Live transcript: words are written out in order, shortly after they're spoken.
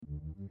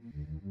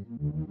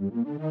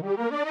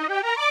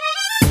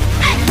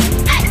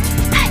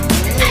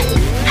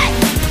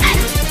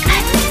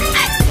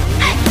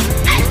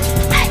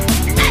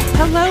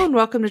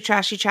welcome to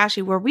Trashy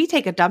Trashy, where we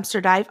take a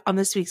dumpster dive on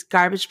this week's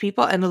garbage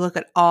people and a look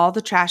at all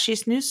the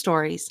trashiest news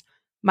stories.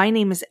 My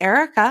name is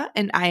Erica,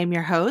 and I am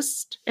your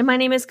host. And my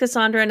name is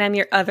Cassandra, and I'm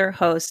your other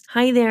host.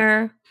 Hi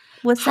there.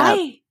 What's up?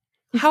 Hi.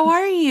 How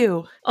are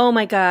you? Oh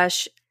my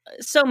gosh.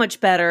 So much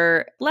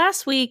better.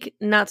 Last week,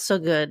 not so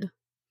good.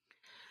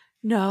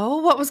 No,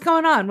 what was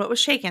going on? What was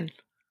shaking?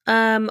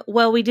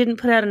 Well, we didn't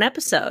put out an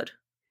episode.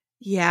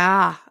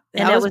 Yeah,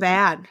 that was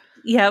bad.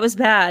 Yeah, it was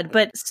bad.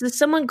 But so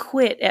someone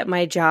quit at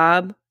my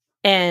job,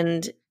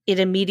 and it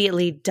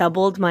immediately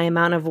doubled my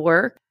amount of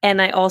work.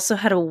 And I also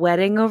had a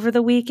wedding over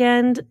the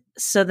weekend.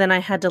 So then I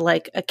had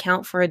to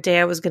account for a day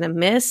I was going to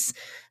miss.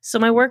 So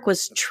my work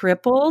was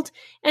tripled.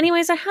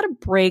 Anyways, I had a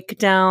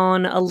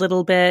breakdown a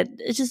little bit.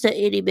 It's just an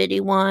itty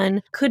bitty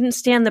one. Couldn't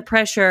stand the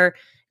pressure.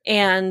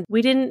 And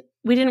we didn't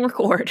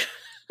record.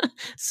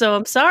 So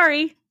I'm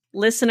sorry,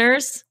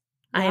 listeners.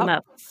 I am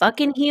a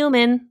fucking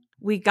human.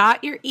 We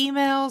got your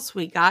emails,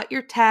 we got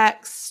your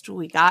text,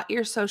 we got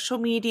your social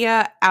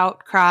media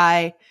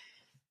outcry.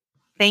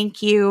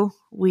 Thank you.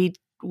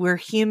 We're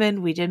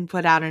human. We didn't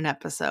put out an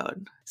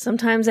episode.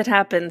 Sometimes it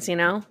happens,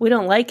 We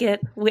don't like it.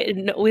 We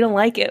don't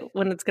like it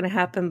when it's going to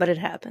happen, but it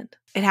happened.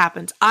 It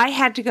happens. I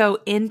had to go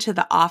into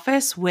the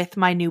office with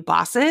my new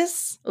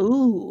bosses.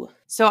 Ooh.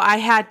 So I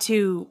had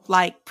to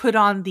put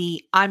on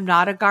the I'm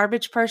not a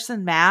garbage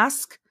person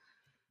mask.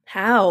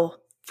 How?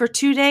 For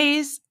 2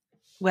 days.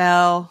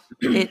 Well,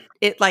 it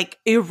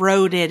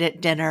eroded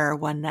at dinner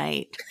one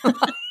night.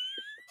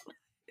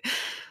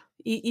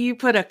 You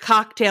put a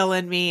cocktail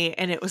in me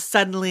and it was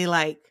suddenly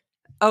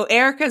oh,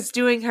 Erica's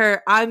doing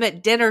her I'm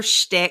at dinner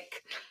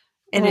shtick.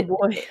 And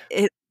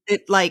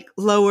it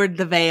lowered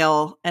the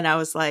veil. And I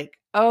was like,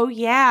 oh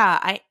yeah,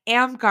 I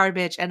am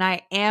garbage and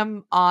I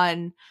am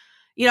on,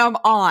 I'm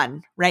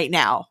on right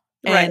now.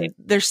 And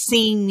they're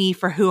seeing me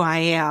for who I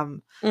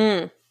am.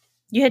 Mm.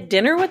 You had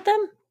dinner with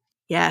them?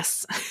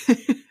 Yes.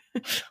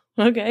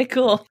 Okay,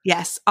 cool.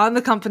 Yes, on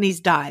the company's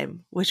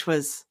dime, which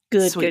was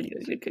sweet.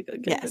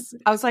 Good. Yes.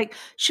 I was like,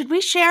 should we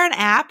share an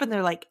app? And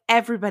they're like,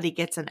 everybody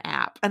gets an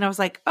app. And I was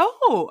like,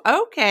 oh,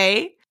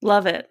 okay.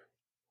 Love it.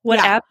 What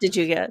app did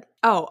you get?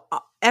 Oh,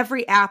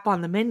 every app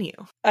on the menu.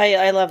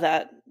 I love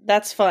that.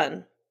 That's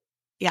fun.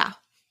 Yeah.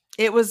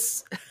 It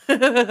was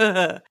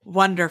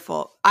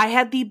wonderful. I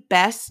had the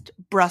best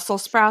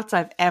Brussels sprouts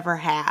I've ever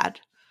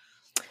had.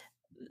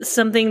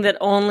 Something that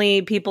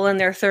only people in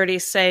their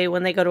 30s say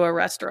when they go to a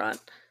restaurant.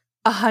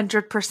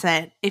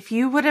 100%. If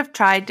you would have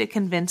tried to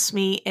convince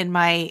me in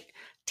my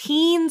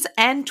teens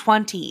and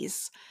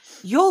 20s,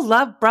 you'll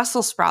love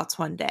Brussels sprouts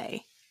one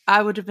day,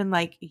 I would have been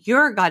like,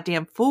 you're a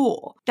goddamn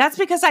fool. That's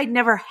because I'd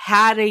never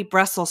had a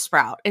Brussels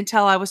sprout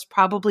until I was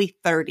probably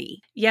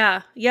 30.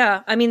 Yeah.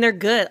 I mean, they're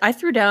good. I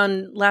threw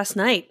down last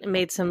night and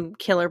made some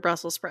killer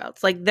Brussels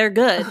sprouts. They're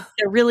good.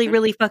 They're really,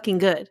 really fucking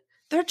good.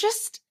 They're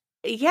just,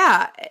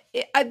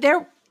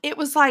 it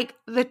was like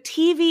the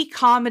TV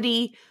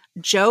comedy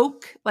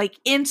joke,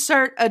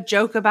 insert a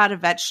joke about a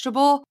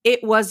vegetable.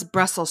 It was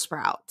Brussels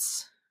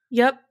sprouts.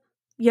 Yep.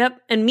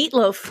 And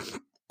meatloaf.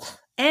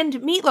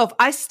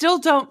 I still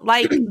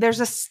don't there's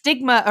a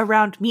stigma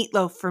around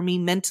meatloaf for me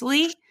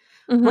mentally,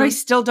 where I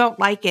still don't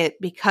like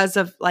it because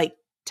of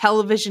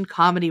television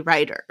comedy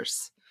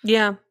writers.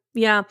 Yeah.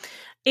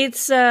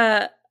 It's,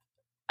 I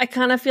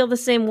kind of feel the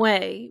same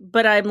way,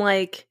 but I'm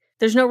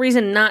there's no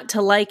reason not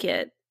to like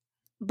it.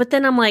 But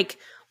then I'm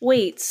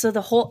wait, so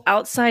the whole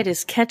outside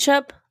is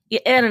ketchup? Yeah,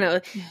 I don't know.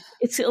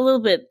 It's a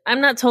little bit,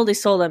 I'm not totally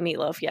sold on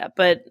meatloaf yet,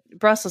 but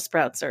Brussels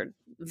sprouts are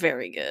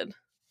very good.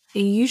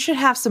 You should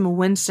have some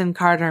Winston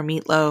Carter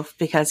meatloaf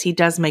because he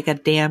does make a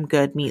damn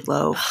good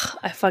meatloaf.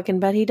 I fucking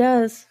bet he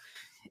does.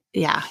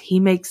 Yeah, he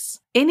makes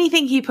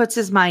anything he puts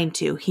his mind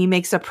to. He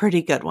makes a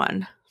pretty good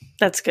one.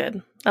 That's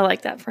good. I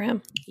like that for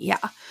him. Yeah,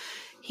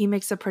 he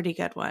makes a pretty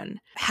good one.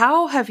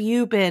 How have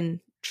you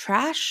been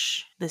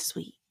trash this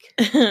week?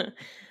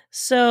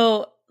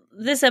 So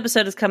this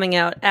episode is coming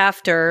out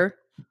after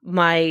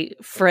my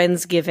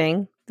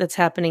Friendsgiving that's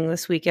happening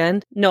this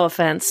weekend. No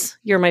offense.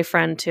 You're my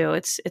friend too.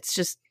 It's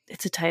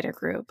a tighter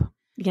group.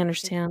 You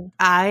understand?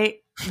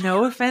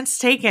 No offense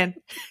taken.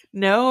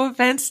 No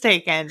offense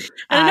taken.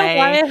 I don't know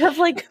why I have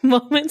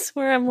moments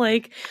where I'm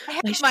I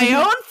have my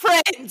own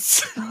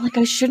friends.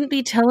 I shouldn't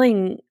be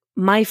telling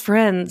my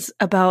friends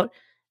about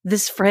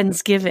this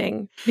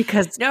Friendsgiving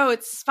because no,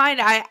 it's fine.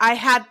 I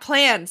had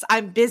plans.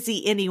 I'm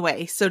busy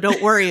anyway, so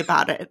don't worry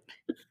about it.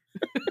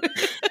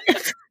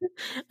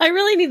 I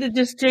really need to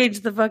just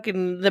change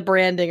the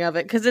branding of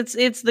it because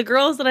it's the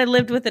girls that I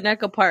lived with in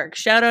Echo Park.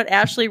 Shout out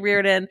Ashley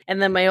Reardon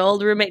and then my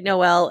old roommate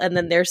Noelle and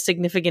then their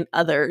significant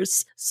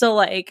others.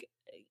 So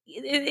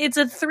it's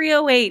a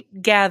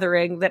 308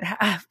 gathering that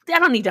I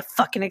don't need to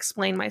fucking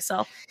explain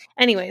myself.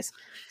 Anyways,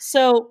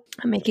 so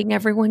I'm making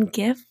everyone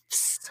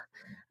gifts.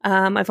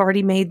 I've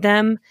already made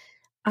them.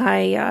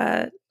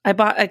 I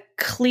bought a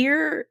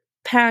clear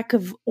pack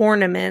of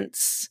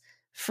ornaments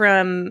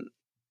from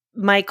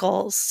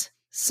Michael's,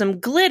 some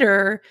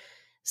glitter,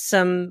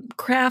 some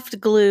craft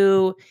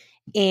glue,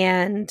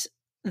 and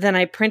then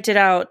I printed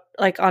out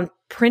on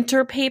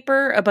printer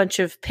paper a bunch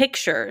of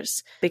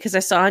pictures because I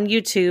saw on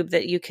YouTube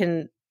that you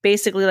can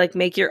basically like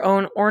make your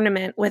own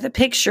ornament with a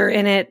picture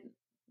in it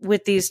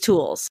with these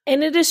tools.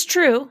 And it is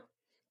true.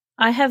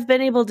 I have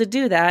been able to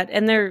do that,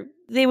 and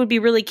they would be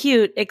really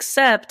cute,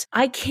 except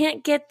I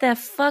can't get the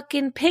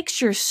fucking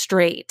picture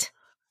straight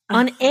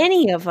on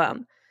any of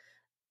them.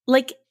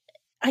 Like,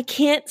 I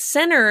can't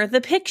center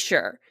the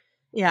picture.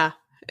 Yeah.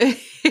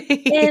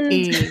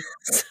 And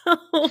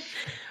so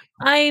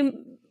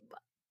I'm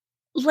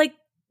like,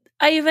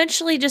 I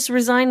eventually just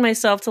resigned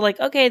myself to like,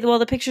 okay, well,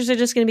 the pictures are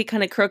just going to be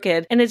kind of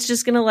crooked, and it's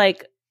just going to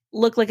like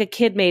look like a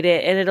kid made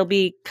it, and it'll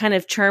be kind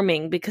of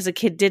charming because a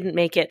kid didn't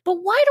make it. But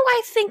why do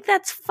I think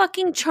that's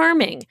fucking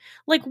charming?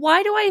 Like,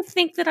 why do I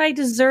think that I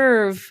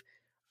deserve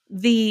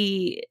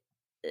the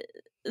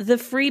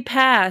free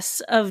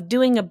pass of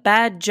doing a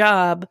bad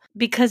job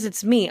because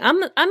it's me?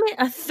 I'm a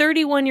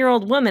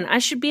 31-year-old woman. I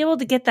should be able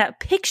to get that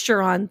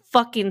picture on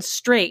fucking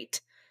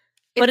straight.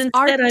 But it's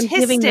instead,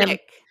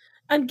 artistic.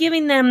 I'm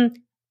giving them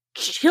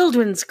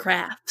children's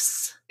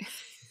crafts.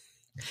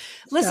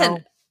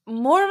 Listen,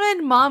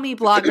 Mormon mommy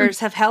bloggers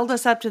have held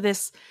us up to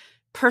this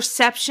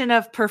perception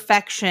of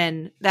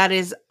perfection that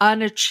is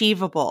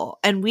unachievable,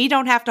 and we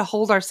don't have to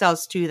hold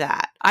ourselves to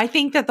that. I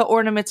think that the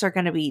ornaments are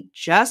going to be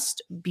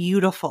just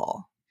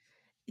beautiful.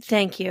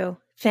 Thank you.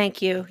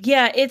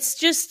 Yeah,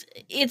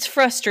 it's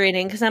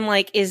frustrating because I'm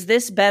like, is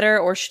this better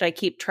or should I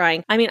keep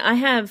trying? I mean, I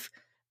have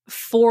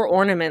 4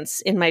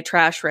 ornaments in my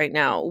trash right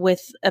now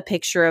with a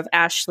picture of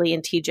Ashley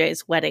and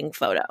TJ's wedding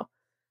photo.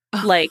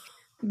 Like,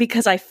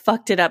 because I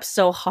fucked it up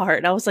so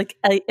hard. I was like,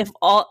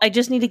 I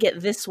just need to get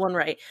this one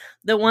right.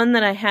 The one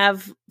that I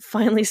have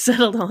finally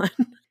settled on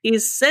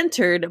is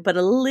centered, but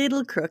a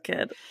little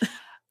crooked.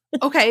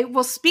 Okay.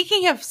 Well,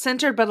 speaking of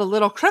centered, but a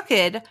little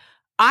crooked,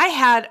 I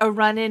had a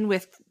run-in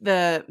with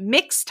the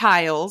Mix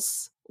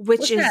Tiles,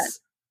 which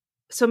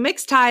so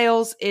Mix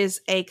Tiles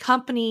is a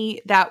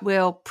company that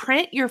will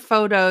print your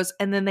photos,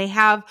 and then they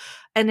have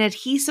an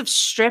adhesive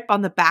strip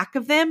on the back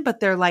of them, but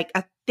they're like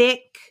a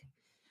thick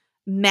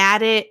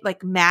matting,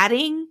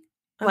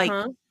 like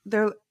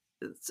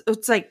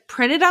it's like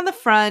printed on the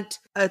front,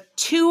 a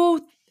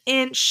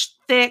 2-inch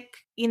thick,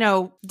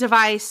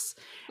 device,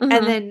 and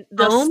then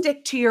they'll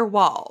stick to your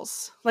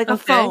walls like a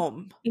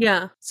foam.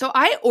 Yeah. So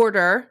I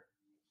order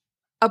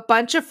a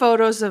bunch of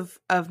photos of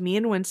me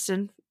and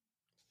Winston.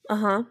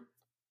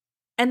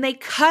 And they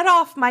cut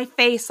off my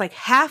face like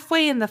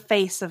halfway in the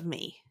face of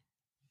me.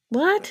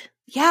 What?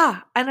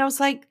 Yeah. And I was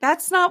like,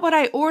 that's not what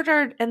I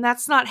ordered. And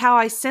that's not how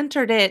I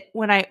centered it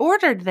when I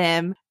ordered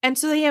them. And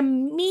so they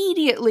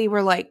immediately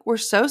were like, we're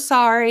so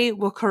sorry.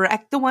 We'll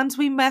correct the ones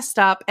we messed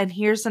up. And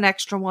here's an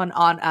extra one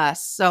on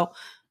us. So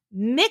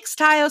Mix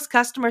Tiles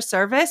customer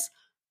service,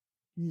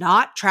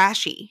 not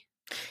trashy.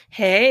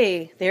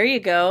 Hey, there you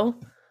go.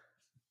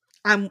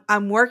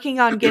 I'm working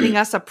on getting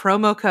us a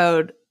promo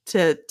code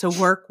to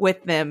work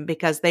with them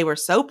because they were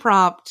so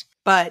prompt.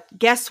 But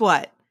guess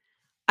what?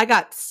 I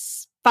got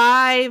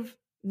 5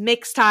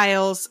 Mix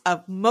Tiles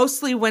of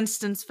mostly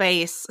Winston's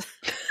face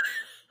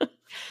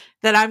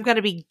that I'm going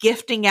to be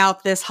gifting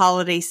out this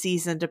holiday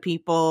season to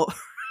people.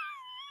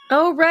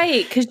 Oh,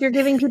 right. Because you're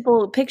giving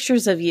people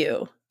pictures of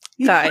you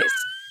guys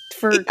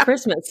for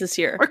Christmas this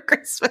year. For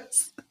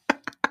Christmas.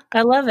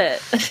 I love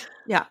it.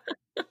 Yeah.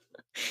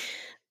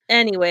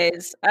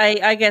 Anyways,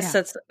 I guess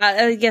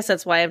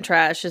that's why I'm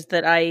trash, is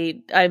that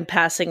I'm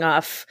passing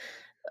off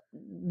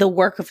the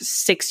work of a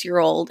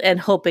 6-year-old and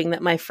hoping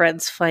that my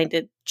friends find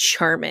it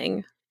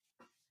charming.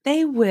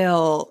 They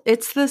will.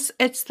 It's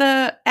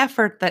the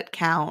effort that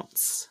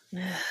counts.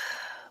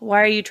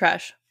 Why are you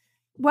trash?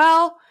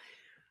 Well,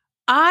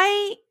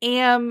 I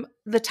am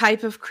the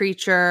type of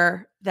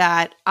creature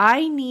that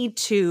I need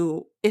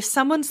to, if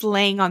someone's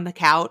laying on the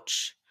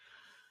couch,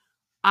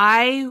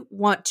 I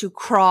want to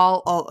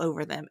crawl all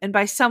over them. And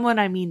by someone,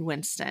 I mean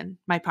Winston,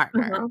 my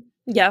partner.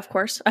 Yeah, of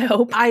course. I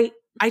hope. I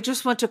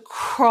just want to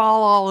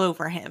crawl all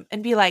over him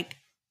and be like,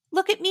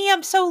 look at me.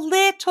 I'm so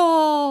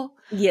little.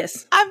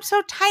 Yes. I'm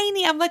so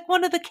tiny. I'm like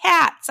one of the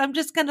cats. I'm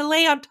just going to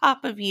lay on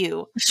top of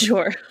you.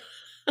 Sure.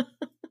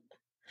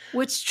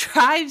 Which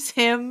drives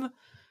him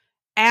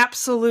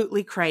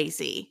absolutely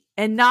crazy.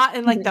 And not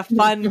in like the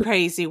fun,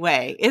 crazy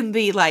way. In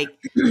the like,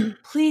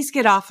 please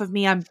get off of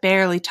me. I'm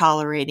barely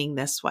tolerating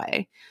this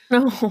way.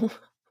 No.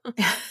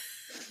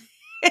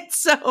 And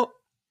so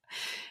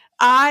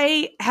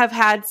I have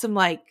had some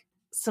light,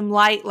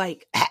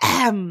 like,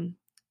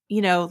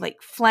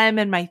 like phlegm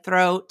in my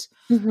throat.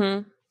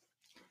 Mm-hmm.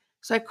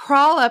 So I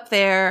crawl up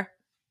there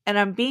and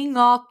I'm being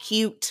all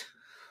cute.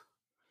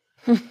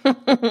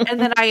 And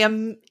then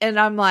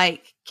I'm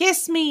like,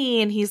 kiss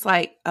me. And he's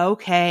like,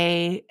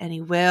 okay. And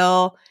he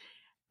will.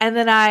 And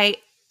then I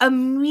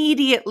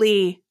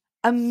immediately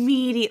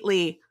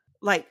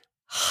like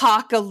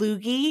hawk a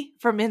loogie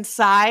from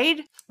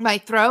inside my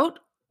throat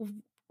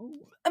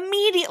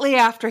immediately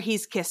after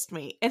he's kissed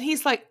me. And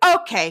he's like,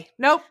 okay,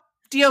 nope,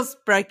 deal's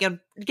breaking.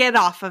 Get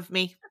off of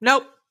me.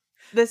 Nope,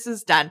 this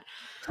is done.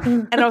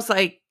 And I was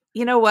like,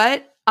 you know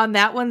what? On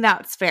that one,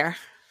 that's fair.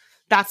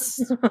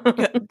 That's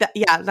good.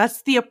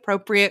 That's the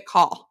appropriate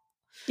call.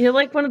 You're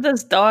like one of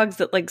those dogs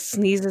that like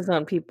sneezes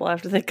on people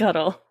after they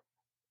cuddle.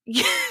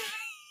 Yeah.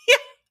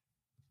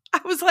 I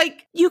was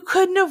like, you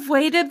couldn't have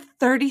waited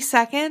 30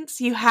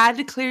 seconds. You had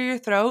to clear your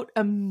throat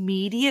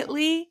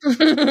immediately.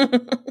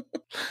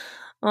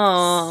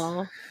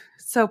 Aww.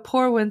 So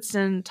poor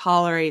Winston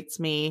tolerates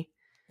me.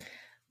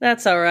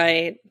 That's all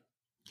right.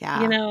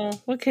 Yeah. You know,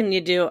 what can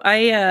you do?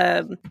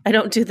 I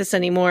don't do this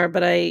anymore,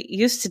 but I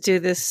used to do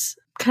this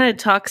kind of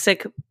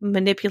toxic,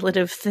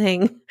 manipulative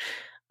thing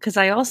because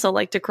I also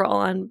like to crawl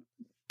on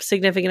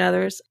significant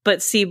others.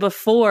 But see,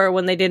 before,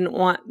 when they didn't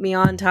want me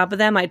on top of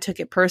them, I took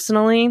it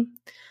personally.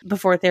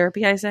 Before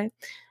therapy, I say.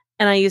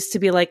 And I used to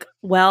be like,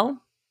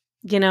 well,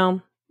 you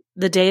know,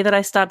 the day that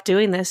I stop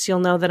doing this, you'll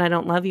know that I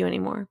don't love you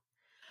anymore.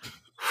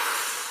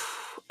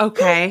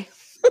 Okay.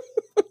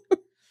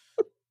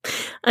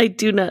 I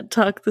do not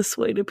talk this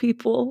way to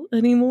people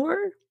anymore.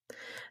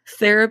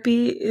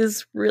 Therapy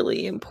is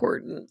really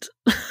important.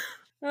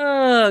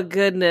 Oh,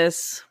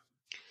 goodness.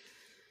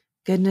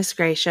 Goodness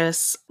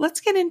gracious. Let's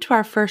get into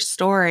our first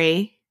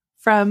story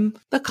from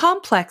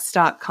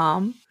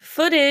thecomplex.com.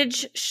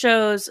 Footage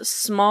shows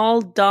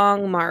small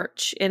dong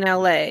march in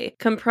LA,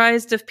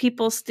 comprised of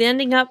people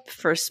standing up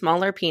for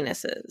smaller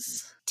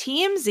penises.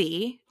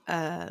 TMZ,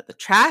 the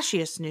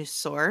trashiest news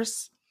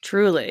source,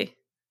 truly,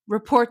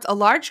 reports a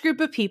large group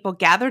of people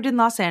gathered in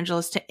Los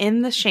Angeles to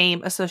end the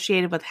shame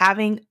associated with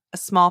having a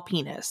small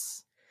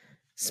penis.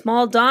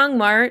 Small Dong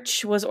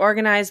March was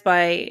organized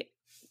by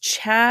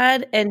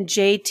Chad and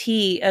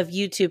JT of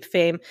YouTube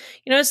fame.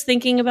 You know, I was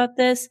thinking about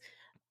this,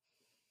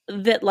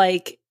 that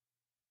like,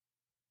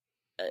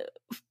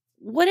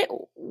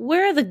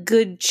 where are the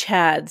good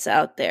Chads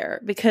out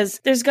there? Because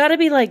there's got to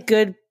be like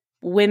good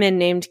women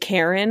named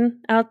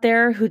Karen out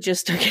there who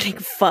just are getting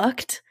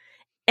fucked.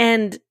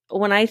 And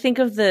when I think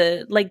of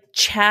the, like,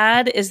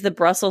 Chad is the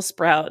Brussels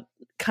sprout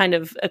kind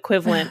of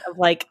equivalent of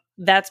like,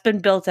 that's been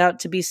built out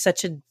to be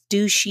such a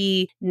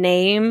douchey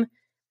name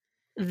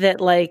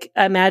that like,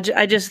 imagine,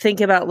 I just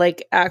think about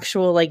like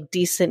actual like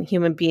decent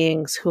human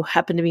beings who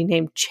happen to be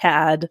named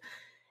Chad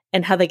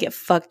and how they get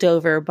fucked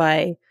over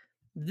by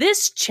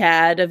this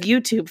Chad of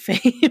YouTube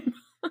fame.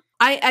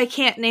 I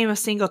can't name a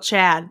single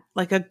Chad,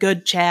 like a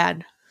good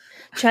Chad.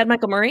 Chad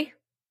Michael Murray?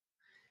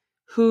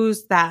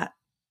 Who's that?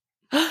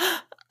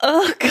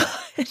 Oh,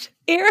 God.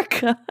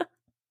 Erica.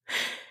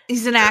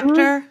 He's an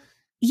actor?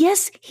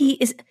 Yes, he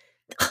is.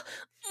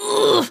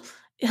 Ugh.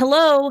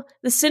 Hello,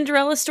 the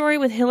Cinderella story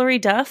with Hilary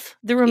Duff,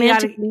 the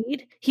romantic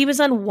lead. He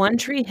was on One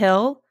Tree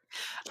Hill.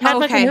 Chad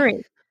Michael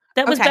Murray.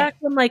 That was back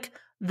when like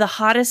the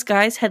hottest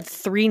guys had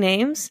 3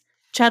 names.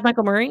 Chad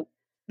Michael Murray.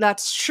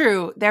 That's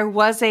true. There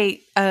was a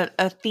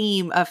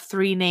theme of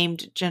 3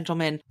 named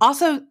gentlemen.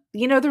 Also,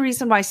 you know the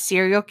reason why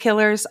serial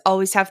killers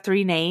always have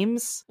 3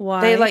 names?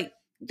 Why?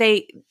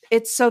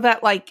 It's so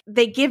that like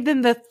they give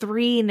them the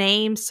 3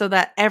 names so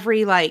that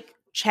every like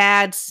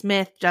Chad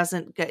Smith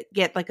doesn't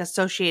get like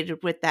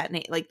associated with that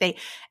name. Like they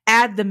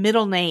add the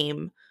middle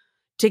name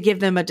to give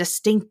them a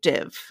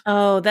distinctive.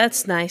 Oh,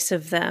 that's nice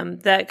of them.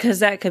 Because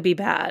that could be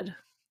bad.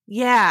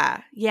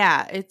 Yeah.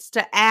 It's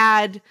to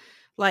add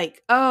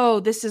like, oh,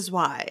 this is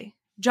why.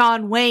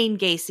 John Wayne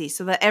Gacy,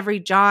 so that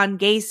every John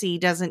Gacy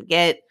doesn't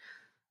get,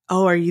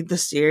 oh, are you the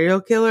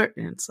serial killer?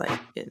 And it's like,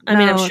 I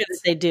mean, I'm sure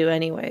that they do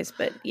anyways,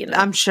 but you know.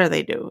 I'm sure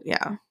they do,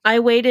 yeah. I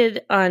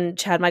waited on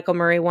Chad Michael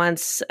Murray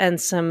once and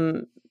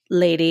some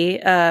lady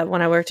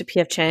when I worked at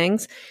PF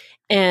Chang's,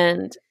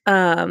 and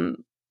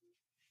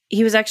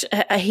he was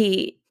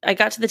actually I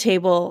got to the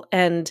table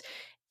and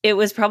it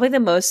was probably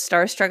the most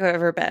starstruck I've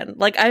ever been.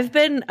 Like I've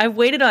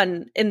waited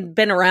on and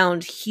been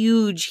around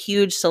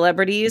huge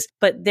celebrities,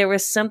 but there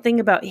was something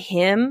about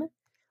him,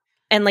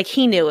 and like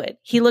he knew it.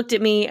 He looked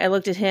at me, I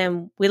looked at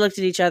him, we looked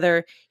at each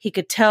other. He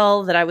could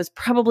tell that I was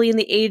probably in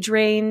the age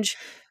range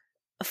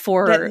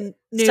for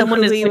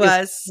someone to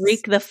like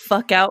freak the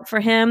fuck out for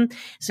him.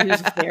 So he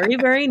was very,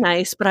 very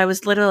nice, but I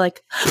was literally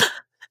like,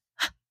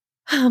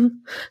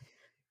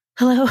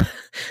 hello,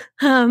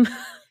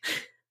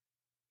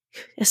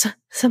 is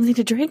something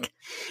to drink?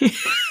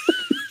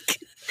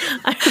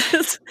 I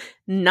was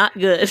not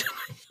good.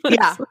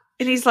 Yeah.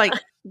 And he's like,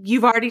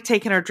 you've already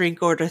taken our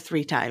drink order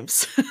 3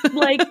 times.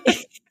 Like,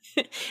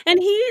 and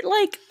he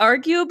like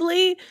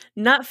arguably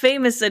not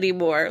famous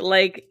anymore.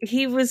 Like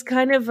he was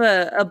kind of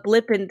a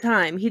blip in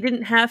time. He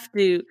didn't have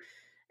to,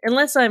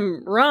 unless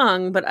I'm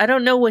wrong, but I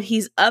don't know what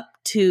he's up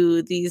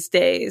to these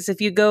days. If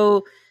you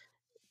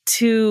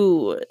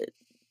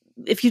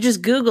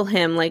just Google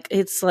him, like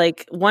it's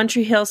like One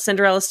Tree Hill,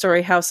 Cinderella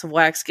Story, House of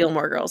Wax,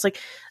 Gilmore Girls. Like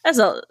that's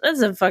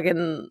a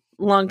fucking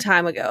long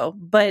time ago.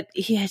 But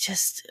he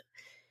just,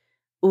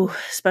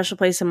 special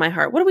place in my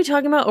heart. What are we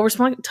talking about? Oh, we're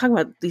talking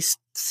about these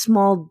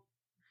small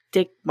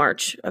dick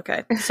march.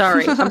 Okay,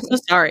 sorry, I'm so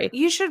sorry.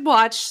 You should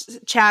watch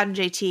Chad and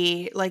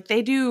JT. Like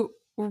they do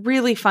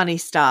really funny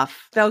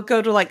stuff. They'll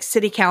go to like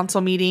city council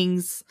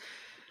meetings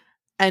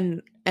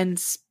and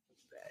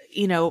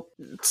you know,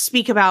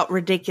 speak about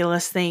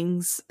ridiculous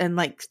things in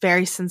like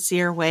very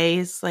sincere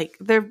ways. Like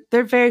they're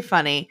very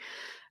funny.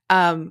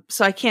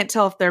 So I can't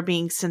tell if they're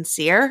being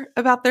sincere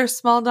about their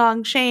small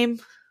dong shame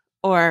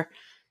or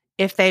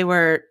if they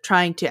were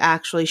trying to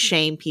actually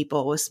shame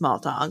people with small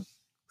dongs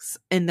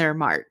in their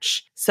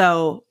march.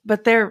 So,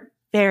 but they're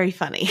very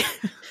funny.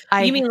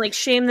 You mean like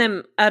shame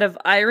them out of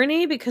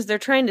irony because they're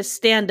trying to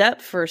stand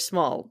up for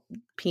small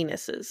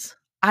penises?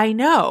 I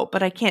know,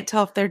 but I can't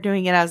tell if they're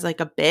doing it as like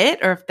a bit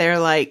or if they're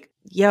like,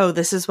 yo,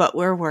 this is what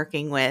we're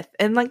working with.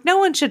 And like no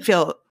one should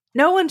feel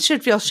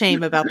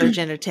shame about their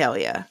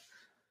genitalia.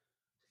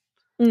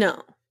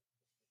 No.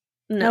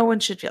 No one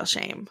should feel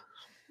shame.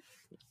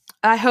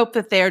 I hope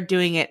that they're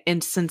doing it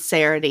in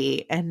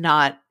sincerity and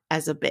not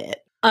as a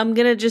bit. I'm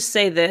going to just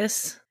say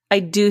this. I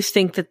do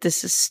think that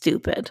this is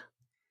stupid.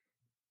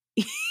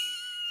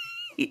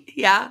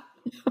 Yeah.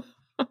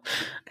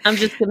 I'm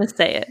just going to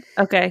say it.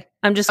 Okay.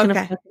 I'm just going to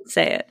fucking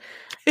say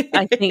it.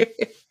 I think.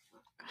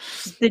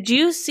 Did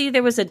you see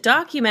there was a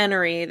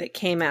documentary that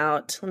came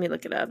out? Let me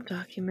look it up.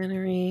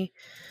 Documentary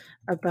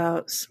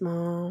about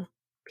small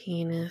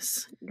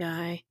penis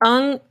guy.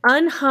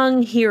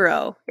 Unhung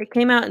Hero. It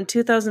came out in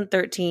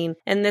 2013.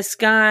 And this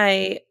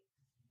guy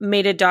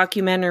made a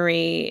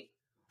documentary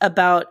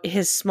about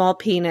his small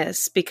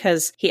penis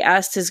because he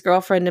asked his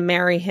girlfriend to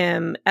marry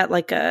him at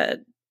like a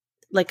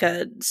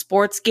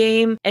sports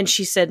game and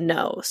she said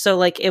no. So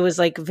like it was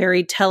like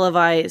very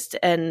televised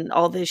and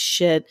all this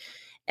shit.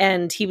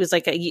 And he was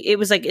like, it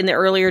was like in the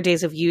earlier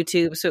days of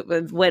YouTube. So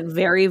it went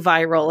very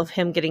viral of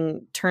him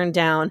getting turned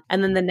down.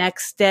 And then the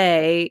next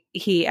day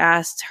he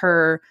asked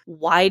her,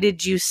 why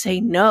did you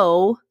say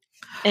no?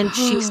 And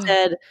she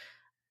said,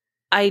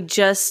 I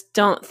just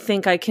don't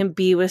think I can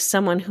be with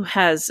someone who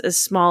has as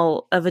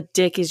small of a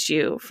dick as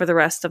you for the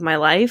rest of my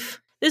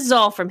life. This is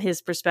all from his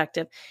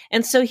perspective.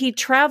 And so he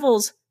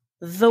travels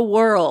the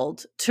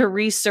world to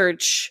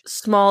research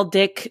small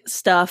dick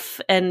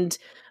stuff and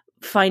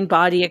find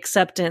body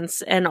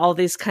acceptance and all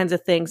these kinds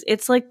of things.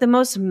 It's like the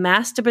most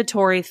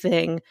masturbatory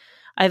thing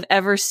I've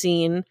ever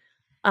seen.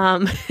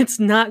 It's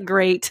not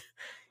great.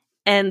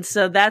 And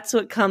so that's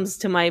what comes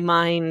to my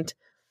mind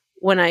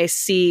when I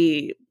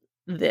see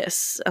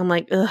this. I'm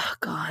like, oh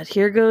God,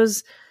 here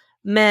goes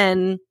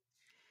men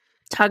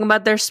talking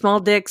about their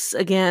small dicks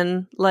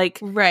again. Like,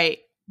 right.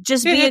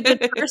 Just be a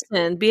good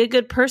person. Be a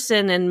good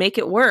person and make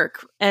it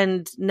work.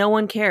 And no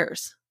one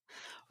cares.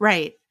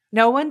 Right.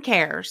 No one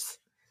cares.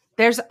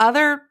 There's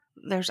other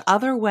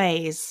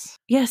ways.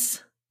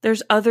 Yes,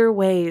 there's other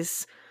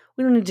ways.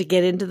 We don't need to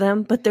get into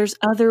them, but there's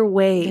other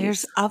ways.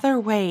 There's other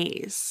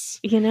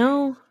ways. You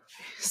know?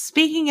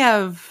 Speaking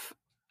of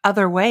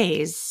other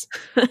ways,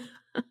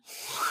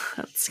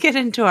 let's get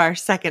into our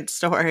second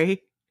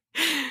story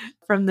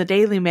from the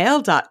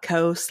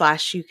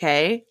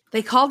dailymail.co/UK.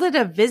 They called it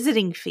a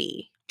visiting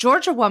fee.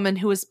 Georgia woman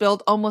who was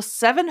billed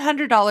almost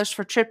 $700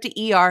 for trip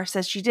to ER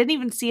says she didn't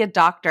even see a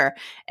doctor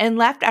and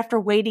left after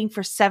waiting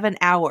for 7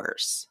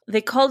 hours.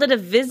 They called it a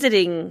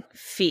visiting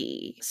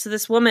fee. So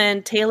this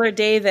woman, Taylor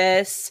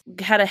Davis,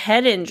 had a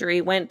head injury,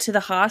 went to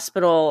the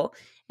hospital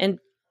and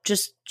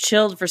just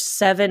chilled for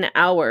 7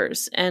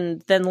 hours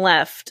and then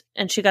left.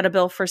 And she got a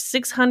bill for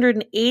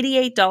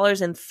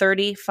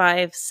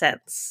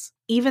 $688.35.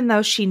 Even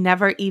though she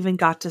never even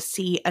got to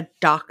see a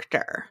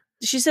doctor.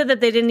 She said that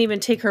they didn't even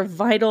take her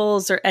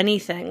vitals or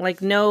anything.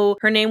 Like, no,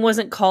 her name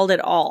wasn't called at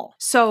all.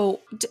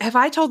 So, have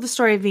I told the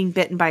story of being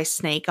bitten by a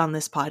snake on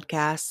this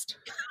podcast?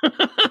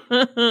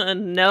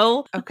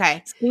 No.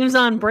 Okay. Seems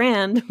on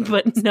brand,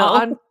 but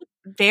no.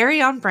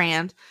 Very on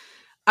brand.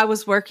 I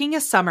was working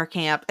a summer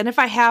camp, and if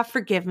I have,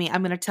 forgive me,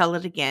 I'm going to tell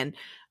it again.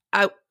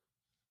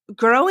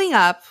 Growing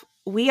up,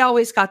 we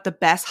always got the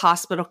best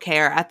hospital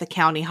care at the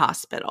county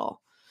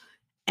hospital.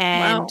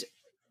 And wow.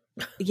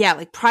 Yeah,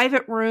 like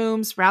private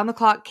rooms, round the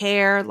clock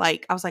care.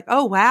 Like I was like,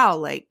 oh wow,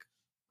 like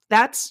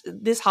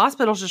this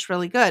hospital's just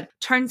really good.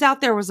 Turns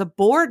out there was a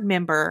board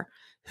member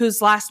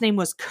whose last name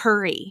was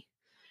Curry,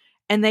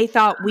 and they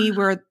thought we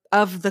were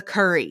of the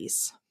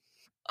Currys.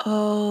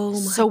 Oh, my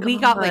so we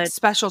got like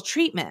special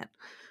treatment.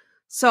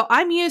 So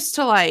I'm used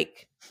to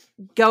like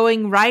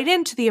going right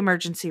into the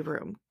emergency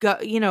room,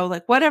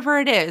 like whatever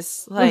it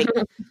is, like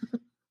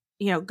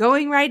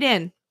going right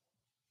in.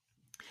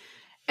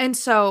 And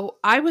so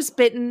I was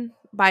bitten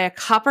by a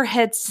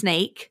copperhead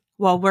snake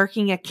while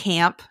working a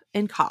camp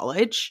in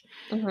college.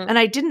 Mm-hmm. And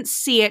I didn't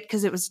see it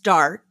because it was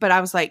dark, but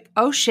I was like,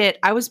 oh shit,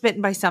 I was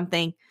bitten by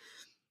something.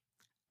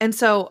 And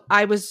so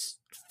I was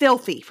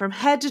filthy from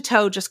head to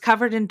toe, just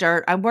covered in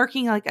dirt. I'm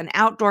working like an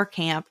outdoor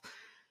camp.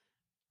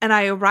 And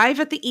I arrive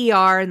at the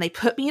ER and they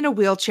put me in a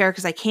wheelchair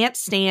because I can't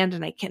stand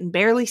and I can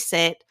barely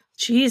sit.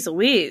 Jeez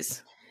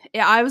Louise.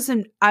 I was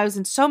in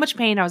so much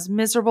pain. I was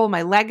miserable.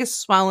 My leg is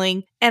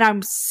swelling and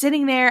I'm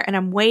sitting there and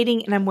I'm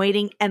waiting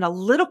and a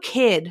little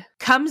kid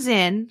comes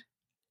in,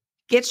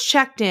 gets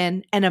checked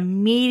in and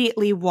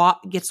immediately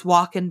gets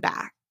taken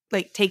back.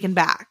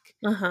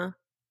 Uh-huh.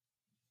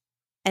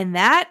 And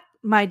that,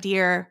 my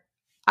dear,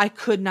 I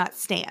could not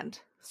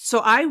stand. So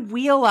I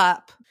wheel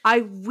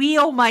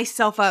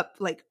myself up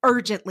like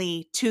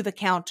urgently to the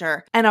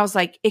counter and I was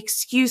like,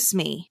 excuse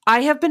me,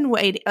 I have been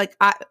waiting. Like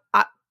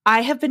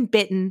I have been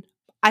bitten.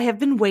 I have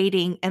been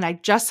waiting and I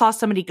just saw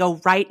somebody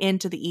go right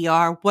into the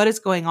ER. What is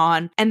going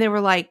on? And they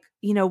were like,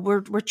 you know,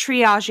 we're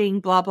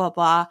triaging, blah, blah,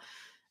 blah.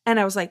 And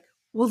I was like,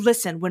 well,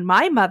 listen, when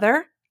my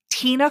mother,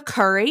 Tina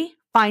Curry,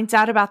 finds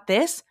out about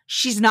this,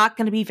 she's not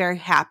going to be very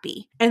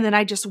happy. And then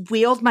I just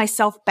wheeled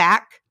myself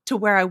back to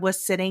where I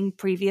was sitting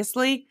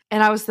previously.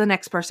 And I was the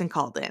next person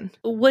called in.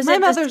 My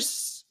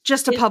mother's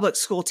just a public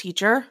school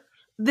teacher.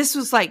 This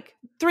was like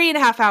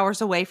 3.5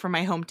 hours away from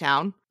my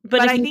hometown.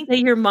 But I think say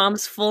your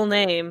mom's full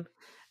name.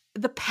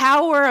 The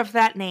power of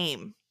that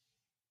name.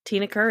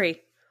 Tina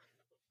Curry.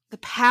 The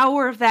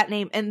power of that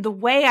name. And the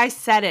way I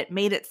said it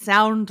made it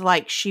sound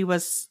like she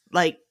was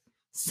like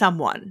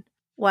someone.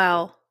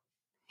 Wow.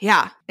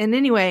 Yeah. And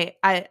anyway,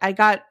 I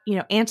got, you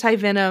know,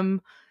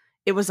 anti-venom.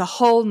 It was a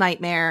whole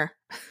nightmare.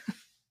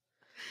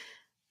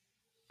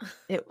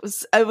 It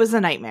was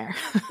a nightmare.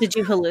 Did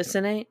you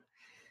hallucinate?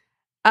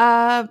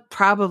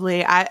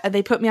 Probably.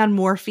 They put me on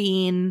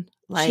morphine.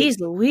 Like, jeez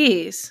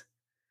Louise.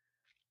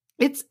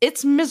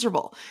 It's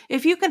miserable.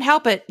 If you can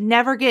help it,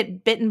 never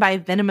get bitten by a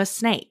venomous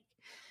snake.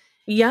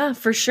 Yeah,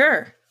 for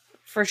sure.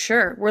 For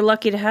sure. We're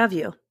lucky to have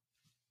you.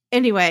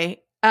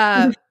 Anyway,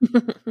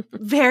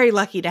 very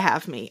lucky to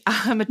have me.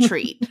 I'm a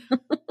treat.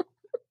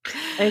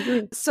 I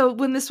agree. So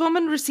when this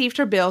woman received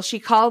her bill, she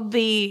called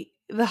the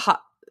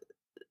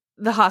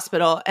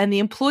hospital, and the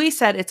employee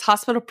said it's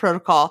hospital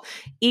protocol,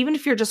 even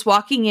if you're just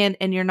walking in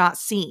and you're not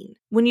seen.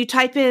 When you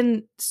type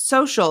in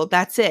social,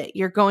 that's it.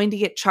 You're going to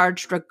get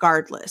charged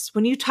regardless.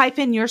 When you type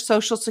in your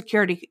social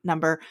security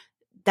number,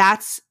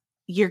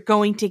 you're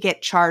going to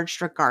get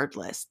charged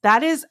regardless.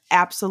 That is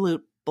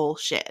absolute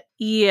bullshit.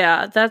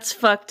 Yeah, that's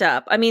fucked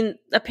up. I mean,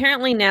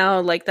 apparently now,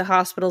 like, the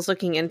hospital's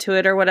looking into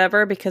it or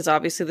whatever, because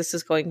obviously this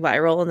is going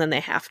viral and then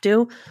they have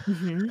to.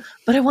 Mm-hmm.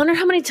 But I wonder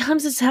how many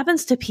times this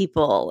happens to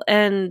people.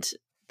 And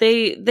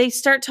they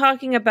start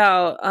talking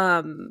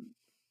about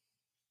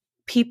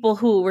people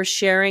who were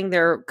sharing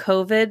their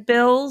COVID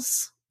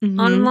bills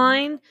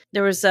online.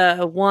 There was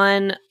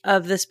one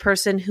of this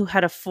person who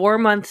had a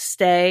 4-month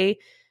stay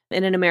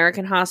in an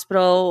American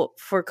hospital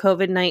for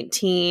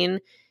COVID-19,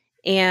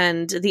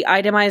 and the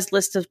itemized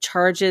list of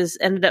charges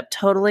ended up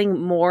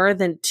totaling more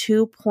than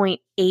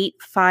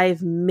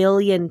 $2.85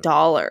 million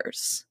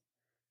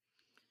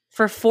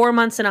for 4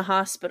 months in a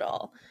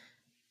hospital.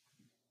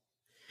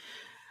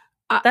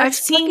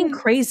 That's fucking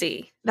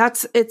crazy.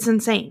 It's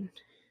insane.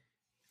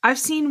 I've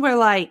seen where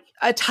like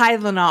a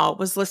Tylenol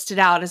was listed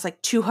out as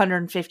like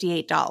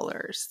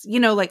 $258. You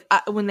know, like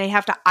when they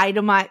have to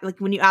itemize, like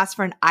when you ask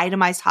for an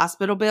itemized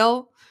hospital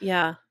bill.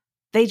 Yeah.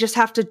 They just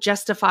have to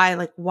justify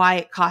like why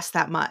it costs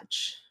that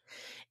much.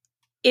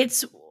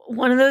 It's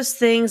one of those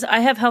things. I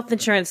have health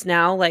insurance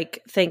now,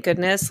 like, thank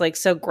goodness, like,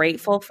 so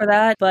grateful for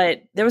that.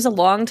 But there was a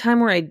long time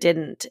where I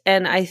didn't.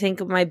 And I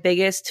think my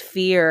biggest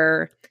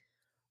fear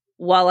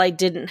while I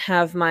didn't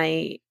have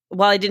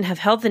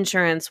health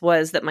insurance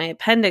was that my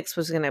appendix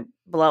was going to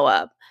blow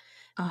up.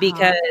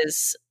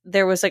 Because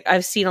there was like,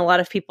 I've seen a lot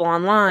of people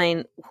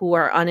online who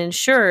are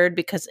uninsured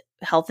because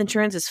health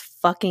insurance is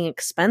fucking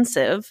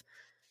expensive.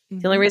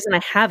 The only reason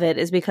I have it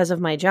is because of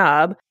my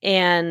job.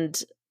 And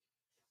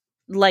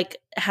like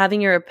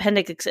having your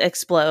appendix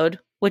explode,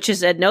 which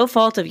is at no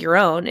fault of your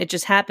own, it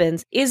just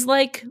happens, is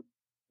like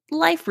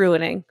life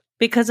ruining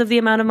because of the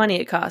amount of money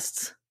it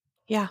costs.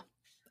 Yeah,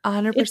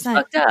 100%. It's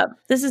fucked up.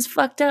 This is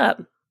fucked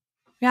up.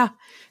 Yeah.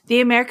 The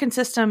American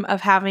system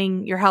of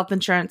having your health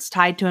insurance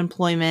tied to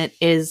employment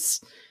is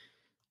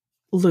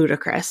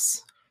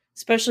ludicrous.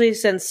 Especially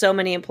since so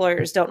many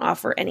employers don't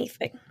offer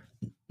anything.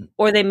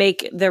 Or they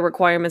make their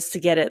requirements to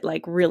get it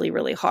like really,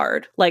 really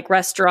hard. Like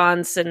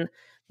restaurants and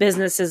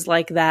businesses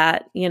like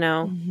that, you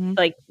know,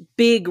 like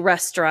big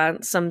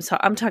restaurants. I'm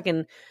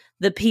talking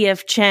the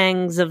P.F.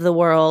 Chang's of the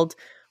world,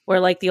 where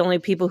like the only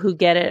people who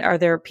get it are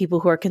there people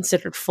who are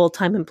considered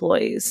full-time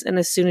employees. And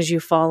as soon as you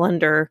fall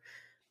under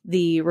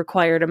the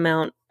required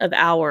amount of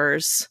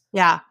hours,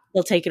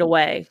 they'll take it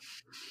away.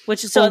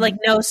 Which is so like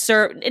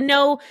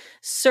no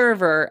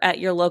server at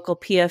your local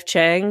P.F.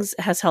 Chang's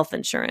has health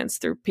insurance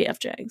through P.F.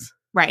 Chang's.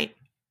 Right.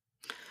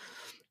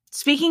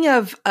 Speaking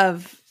of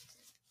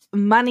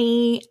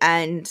money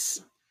and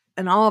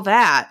all of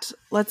that,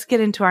 let's get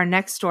into our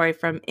next story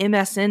from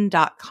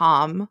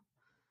MSN.com.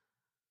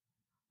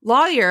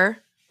 Lawyer,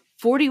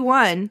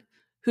 41,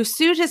 who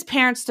sued his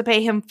parents to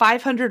pay him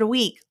 $500 a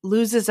week,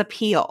 loses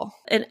appeal.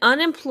 An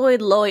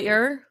unemployed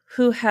lawyer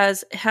who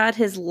has had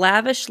his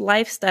lavish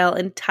lifestyle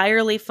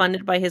entirely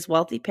funded by his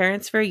wealthy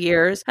parents for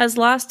years, has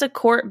lost a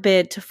court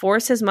bid to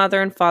force his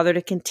mother and father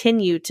to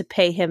continue to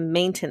pay him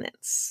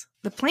maintenance.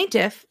 The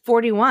plaintiff,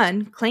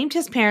 41, claimed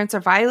his parents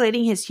are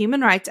violating his human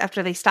rights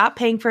after they stopped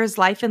paying for his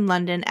life in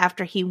London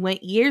after he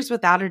went years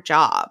without a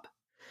job.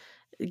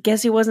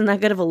 Guess he wasn't that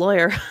good of a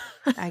lawyer.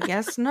 I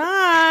guess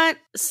not.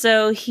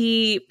 So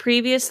he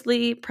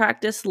previously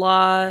practiced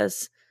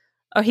laws.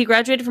 He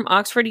graduated from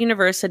Oxford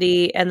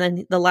University, and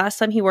then the last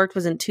time he worked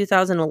was in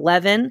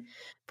 2011,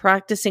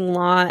 practicing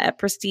law at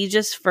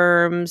prestigious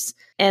firms,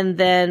 and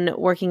then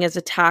working as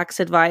a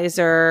tax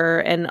advisor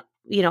and,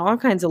 you know, all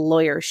kinds of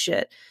lawyer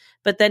shit.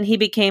 But then he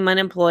became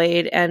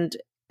unemployed, and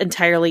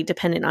entirely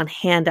dependent on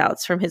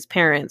handouts from his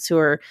parents, who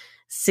are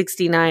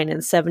 69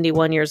 and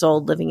 71 years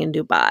old living in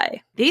Dubai.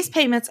 These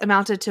payments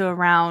amounted to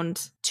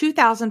around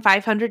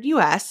 $2,500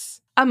 US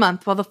a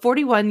month, while the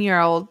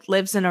 41-year-old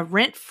lives in a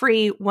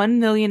rent-free $1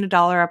 million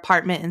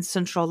apartment in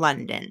central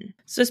London.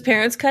 So his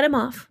parents cut him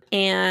off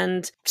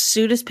and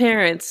sued his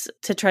parents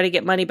to try to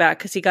get money back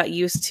because he got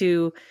used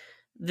to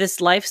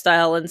this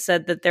lifestyle and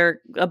said that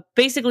they're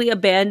basically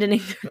abandoning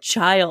their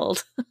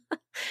child,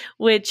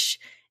 which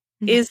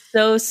is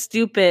so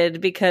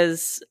stupid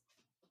because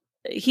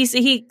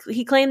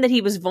he claimed that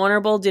he was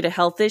vulnerable due to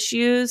health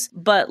issues,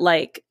 but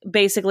like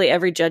basically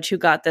every judge who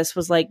got this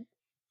was like,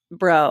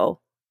 bro,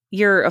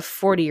 you're a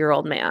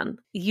 40-year-old man.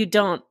 You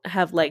don't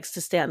have legs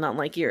to stand on.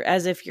 Like you're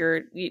as if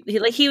you're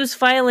like he was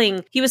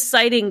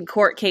citing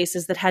court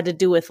cases that had to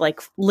do with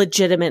like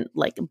legitimate,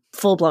 like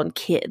full-blown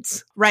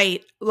kids.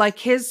 Right. Like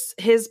his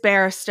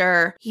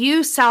barrister,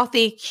 Hugh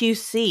Southey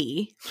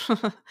QC,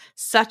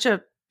 such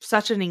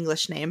an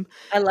English name.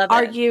 I love it.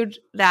 Argued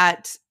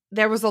that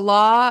there was a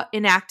law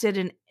enacted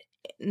in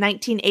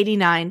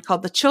 1989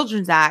 called the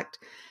Children's Act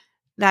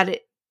that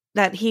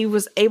he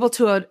was able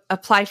to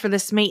apply for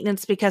this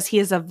maintenance because he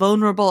is a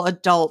vulnerable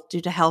adult due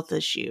to health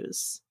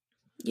issues.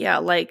 Yeah,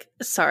 like,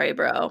 sorry,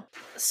 bro.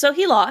 So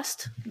he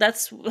lost.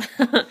 That's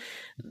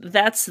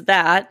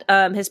that.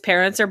 His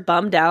parents are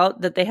bummed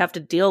out that they have to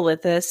deal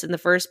with this in the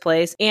first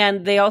place.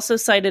 And they also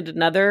cited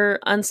another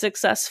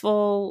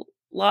unsuccessful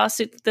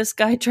lawsuit this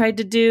guy tried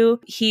to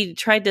do. He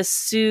tried to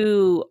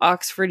sue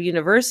Oxford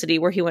University,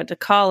 where he went to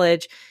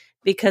college,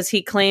 because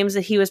he claims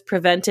that he was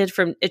prevented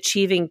from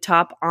achieving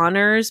top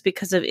honors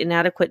because of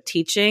inadequate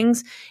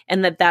teachings,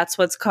 and that's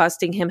what's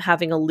costing him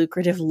having a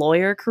lucrative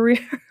lawyer career.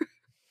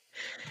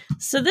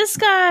 So this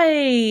guy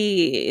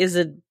is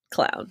a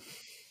clown.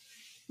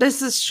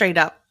 This is straight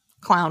up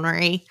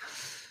clownery.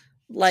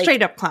 Like,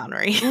 straight up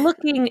clownery.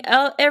 Looking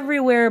out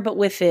everywhere but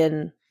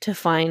within to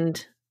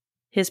find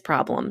his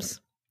problems.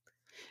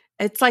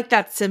 It's like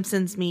that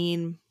Simpsons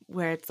meme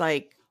where it's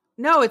like,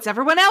 no, it's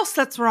everyone else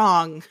that's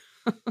wrong.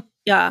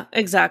 Yeah,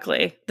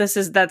 exactly. That's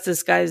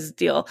this guy's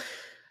deal.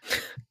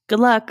 Good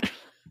luck.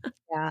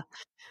 Yeah.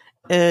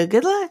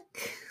 Good luck.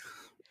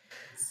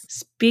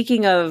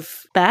 Speaking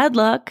of bad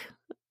luck,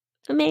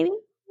 maybe?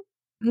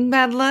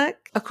 Bad luck.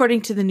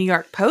 According to the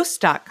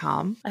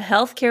NewYorkPost.com, a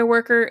healthcare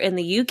worker in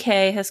the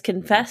UK has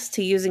confessed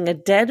to using a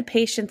dead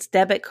patient's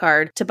debit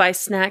card to buy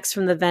snacks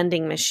from the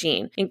vending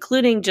machine,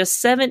 including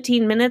just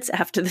 17 minutes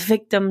after the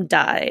victim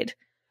died.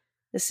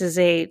 This is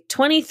a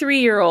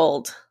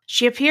 23-year-old.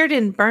 She appeared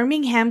in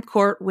Birmingham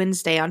court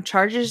Wednesday on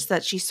charges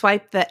that she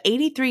swiped the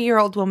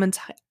 83-year-old woman's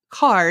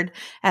card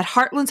at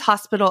Heartlands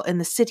Hospital in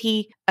the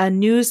city, a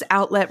news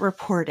outlet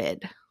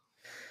reported.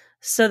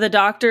 So the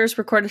doctors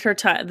recorded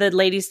the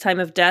lady's time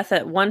of death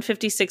at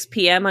 1:56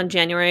 p.m. on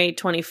January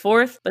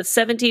 24th, but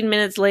 17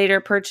 minutes later,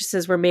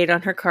 purchases were made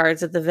on her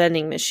cards at the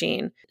vending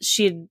machine.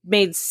 She had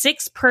made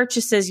 6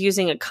 purchases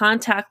using a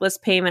contactless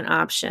payment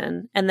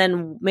option, and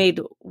then made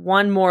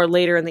one more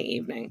later in the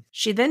evening.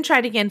 She then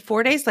tried again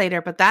 4 days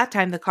later, but that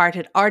time the card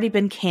had already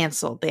been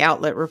canceled, the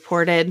outlet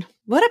reported.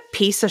 What a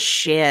piece of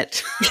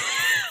shit.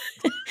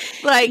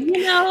 Like,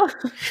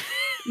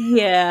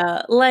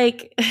 yeah,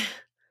 like...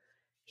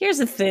 Here's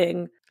the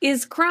thing.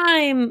 Is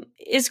crime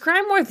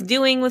worth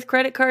doing with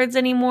credit cards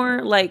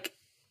anymore? Like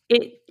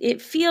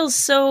it feels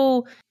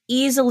so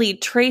easily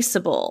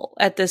traceable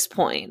at this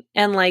point,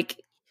 and like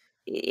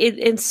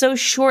it's so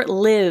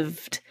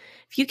short-lived.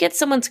 If you get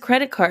someone's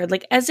credit card,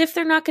 like as if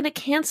they're not going to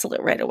cancel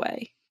it right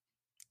away.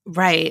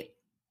 Right.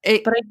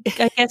 But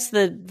I guess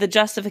the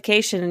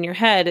justification in your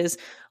head is,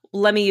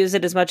 let me use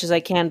it as much as I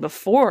can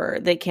before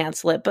they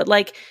cancel it. But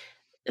like,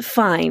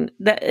 fine.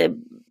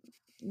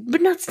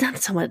 But not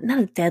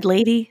a dead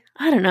lady.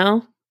 I don't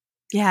know.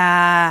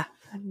 Yeah,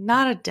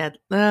 not a dead.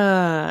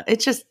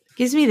 It just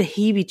gives me the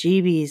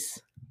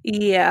heebie-jeebies.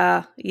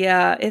 Yeah,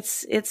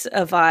 it's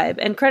a vibe.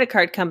 And credit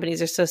card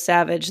companies are so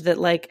savage that,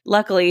 like,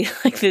 luckily,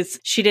 like this,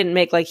 she didn't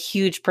make like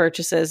huge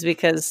purchases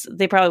because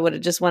they probably would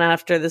have just went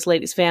after this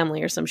lady's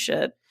family or some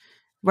shit.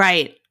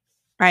 Right.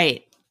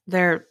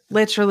 They're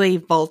literally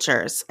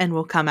vultures and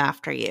will come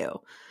after you.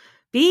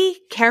 Be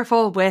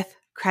careful with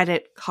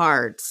credit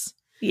cards.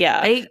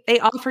 Yeah. They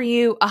offer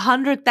you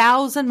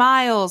 100,000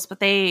 miles, but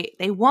they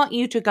want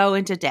you to go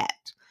into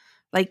debt.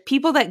 Like,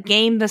 people that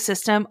game the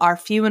system are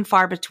few and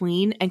far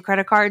between, and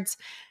credit cards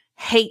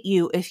hate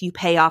you if you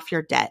pay off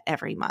your debt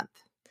every month.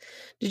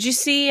 Did you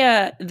see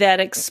that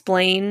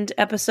Explained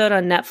episode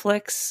on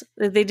Netflix?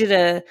 They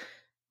did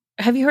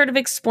have you heard of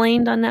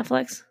Explained on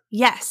Netflix?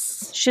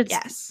 Yes.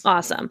 Yes.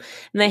 Awesome.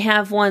 And they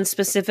have one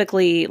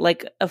specifically,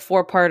 like a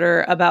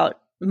 4-parter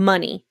about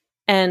money.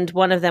 And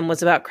one of them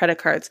was about credit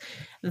cards.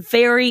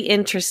 Very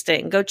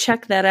interesting. Go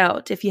check that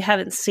out if you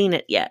haven't seen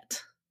it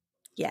yet.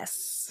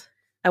 Yes.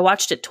 I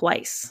watched it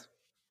twice.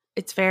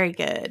 It's very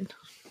good.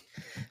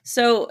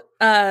 So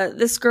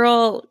this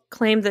girl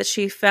claimed that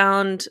she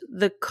found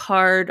the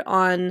card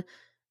on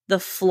the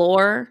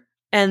floor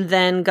and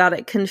then got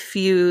it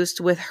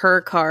confused with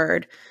her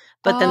card.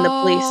 But then the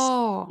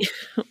police...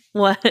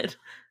 What?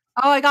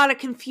 Oh, I got it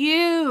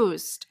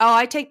confused. Oh,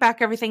 I take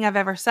back everything I've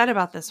ever said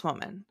about this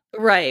woman.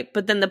 Right.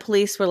 But then the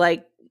police were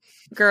like,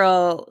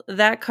 girl,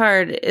 that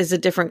card is a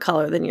different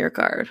color than your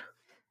card.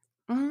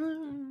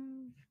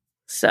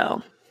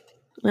 So,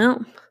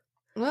 well.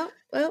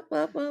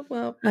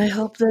 I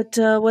hope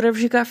that whatever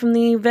you got from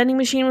the vending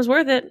machine was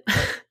worth it.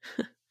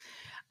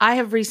 I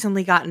have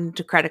recently gotten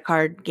to credit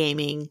card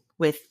gaming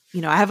with,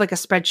 I have like a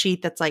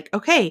spreadsheet that's like,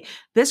 okay,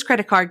 this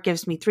credit card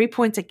gives me 3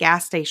 points at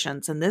gas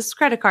stations and this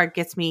credit card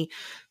gets me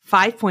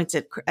 5 points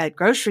at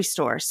grocery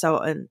stores.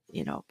 So,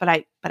 but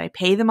I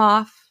pay them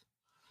off.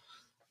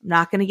 I'm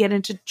not going to get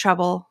into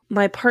trouble.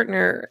 My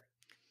partner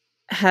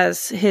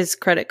has his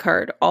credit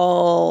card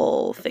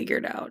all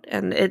figured out,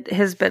 and it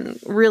has been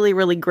really,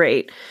 really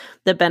great,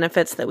 the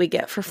benefits that we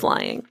get for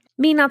flying.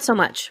 Me, not so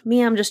much.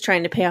 Me, I'm just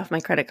trying to pay off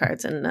my credit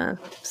cards and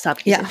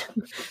stop using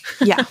them.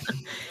 Yeah.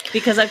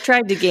 Because I've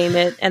tried to game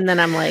it, and then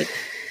I'm like,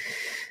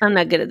 I'm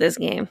not good at this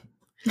game.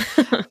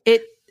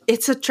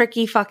 It's a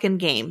tricky fucking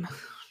game.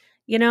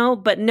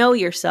 But know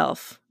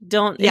yourself.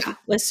 Don't. Yeah.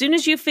 As soon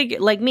as you figure,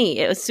 like me,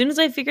 as soon as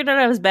I figured out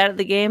I was bad at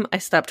the game, I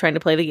stopped trying to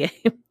play the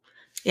game.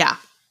 Yeah.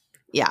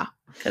 Yeah.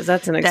 Because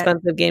that's an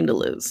expensive game to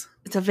lose.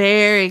 It's a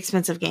very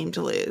expensive game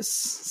to lose.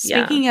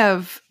 Speaking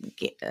of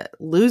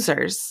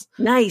losers.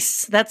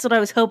 Nice. That's what I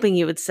was hoping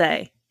you would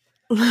say.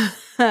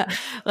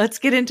 Let's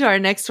get into our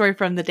next story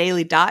from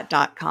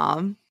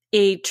thedailydot.com.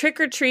 A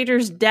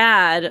trick-or-treater's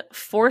dad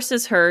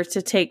forces her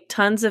to take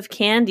tons of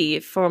candy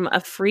from a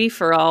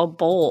free-for-all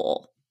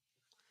bowl.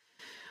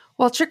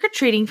 While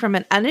trick-or-treating from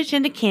an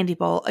unattended candy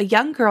bowl, a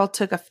young girl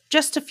took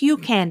just a few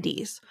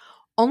candies,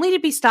 only to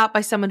be stopped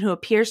by someone who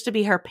appears to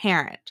be her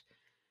parent.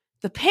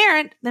 The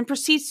parent then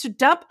proceeds to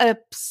dump a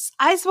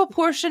sizable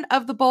portion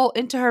of the bowl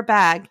into her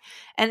bag,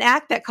 an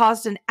act that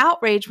caused an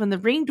outrage when the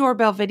Ring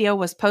doorbell video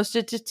was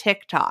posted to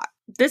TikTok.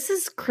 This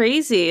is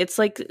crazy. It's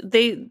like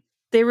they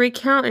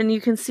recount, and you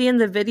can see in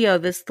the video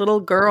this little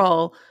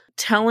girl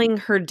telling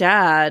her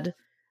dad,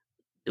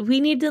 we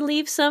need to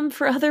leave some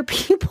for other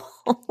people.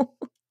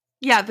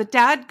 Yeah, the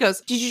dad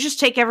goes, did you just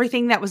take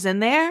everything that was in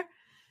there?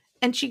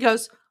 And she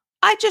goes,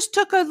 I just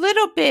took a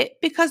little bit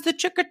because the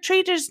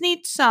trick-or-treaters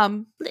need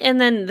some.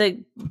 And then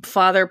the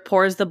father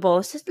pours the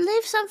bowl, says,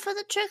 leave some for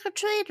the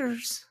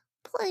trick-or-treaters,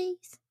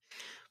 please.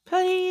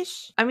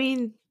 Please. I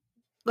mean,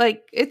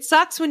 like, it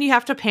sucks when you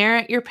have to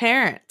parent your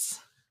parents.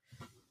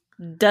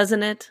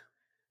 Doesn't it?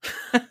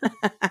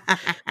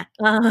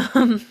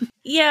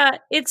 Yeah,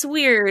 it's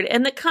weird.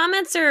 And the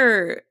comments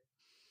are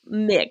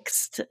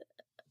mixed.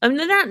 I mean,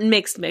 they're not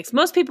mixed.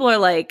 Most people are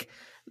like,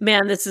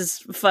 man, this is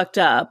fucked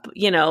up.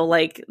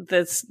 Like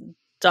this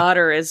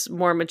daughter is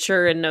more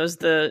mature and knows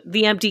the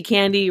empty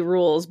candy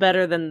rules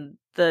better than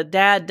the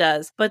dad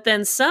does. But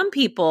then some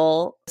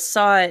people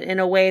saw it in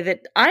a way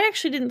that I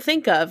actually didn't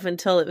think of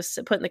until it was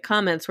put in the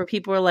comments, where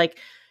people were like,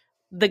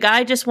 the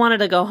guy just wanted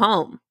to go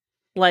home.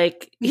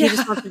 Like, he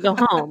just wants to go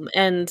home.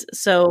 And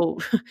so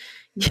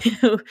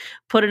you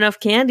put enough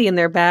candy in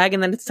their bag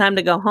and then it's time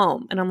to go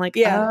home. And I'm like,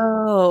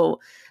 oh.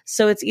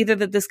 So it's either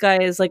that this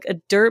guy is like a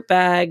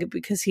dirtbag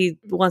because he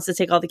wants to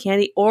take all the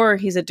candy, or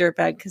he's a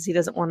dirtbag because he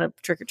doesn't want to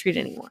trick or treat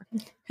anymore.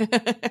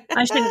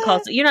 I shouldn't call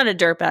it. You're not a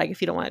dirtbag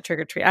if you don't want to trick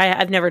or treat.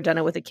 I've never done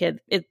it with a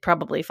kid. It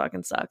probably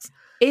fucking sucks.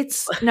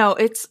 It's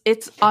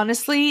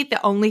honestly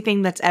the only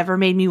thing that's ever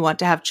made me want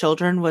to have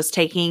children was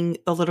taking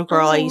the little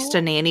girl I used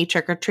to nanny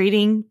trick or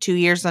treating 2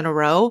 years in a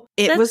row.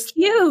 It was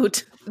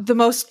cute. The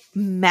most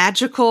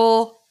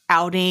magical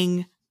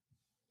outing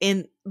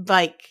in,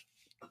 like,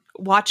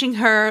 watching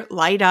her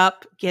light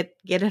up, get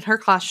in her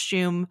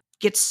costume,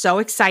 get so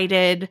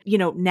excited,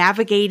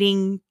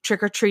 navigating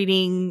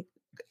trick-or-treating.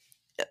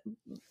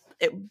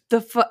 It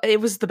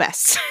was the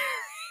best.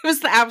 It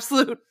was the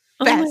absolute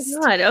best.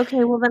 Oh my God.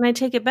 Okay, well then I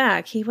take it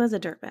back. He was a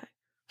dirtbag.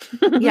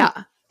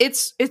 Yeah.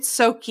 It's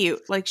so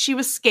cute. Like, she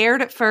was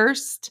scared at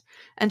first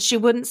and she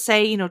wouldn't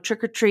say,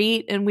 trick or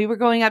treat. And we were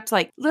going up to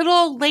like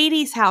little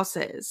ladies'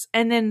 houses.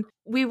 And then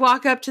we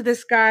walk up to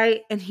this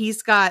guy and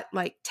he's got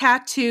like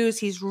tattoos.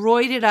 He's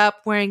roided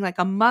up, wearing like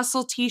a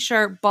muscle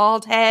t-shirt,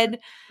 bald head.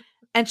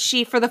 And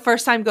she, for the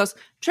first time, goes,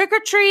 trick or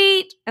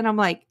treat. And I'm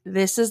like,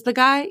 this is the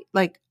guy?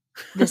 Like,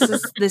 this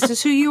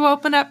is who you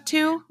open up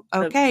to?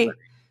 Okay.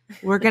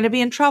 We're going to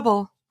be in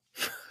trouble.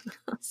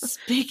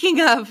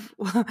 Speaking of,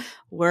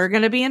 we're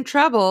going to be in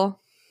trouble.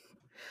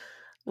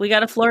 We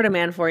got a Florida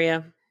man for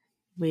you.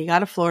 We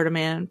got a Florida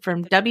man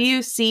from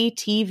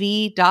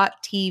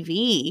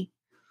WCTV.tv.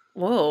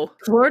 Whoa.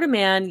 Florida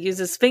man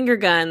uses finger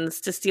guns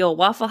to steal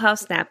Waffle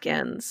House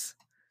napkins.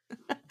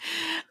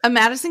 A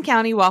Madison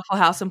County Waffle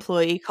House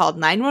employee called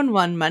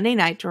 911 Monday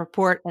night to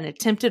report an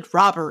attempted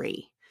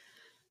robbery.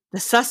 The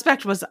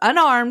suspect was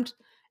unarmed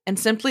and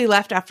simply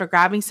left after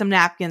grabbing some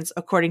napkins,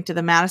 according to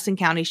the Madison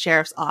County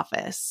Sheriff's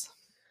Office.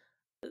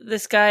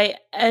 This guy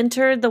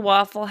entered the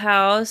Waffle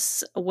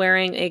House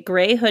wearing a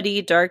gray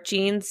hoodie, dark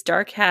jeans,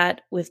 dark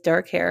hat with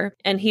dark hair,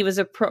 and he was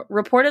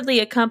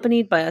reportedly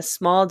accompanied by a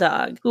small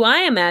dog, who I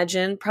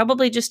imagine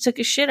probably just took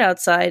a shit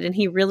outside and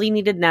he really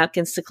needed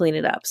napkins to clean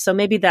it up. So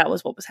maybe that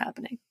was what was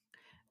happening.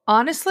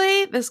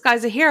 Honestly, this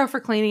guy's a hero for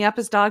cleaning up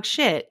his dog's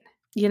shit.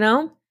 You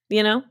know?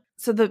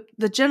 So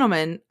the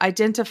gentleman,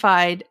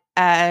 identified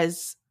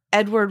as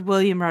Edward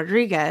William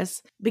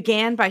Rodriguez,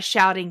 began by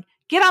shouting,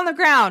 "Get on the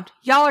ground!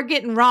 Y'all are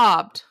getting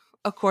robbed,"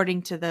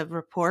 according to the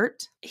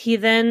report. He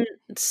then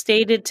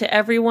stated to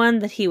everyone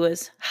that he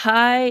was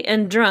high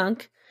and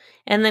drunk,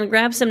 and then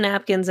grabbed some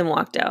napkins and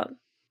walked out.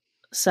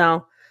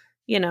 So,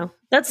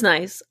 that's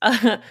nice.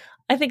 I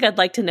think I'd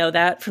like to know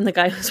that from the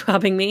guy who's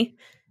robbing me.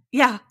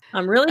 Yeah.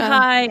 I'm really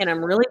high and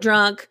I'm really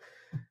drunk.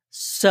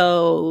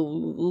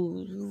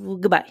 So,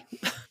 goodbye.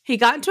 He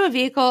got into a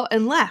vehicle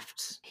and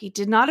left. He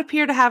did not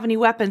appear to have any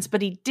weapons,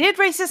 but he did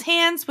raise his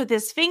hands with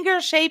his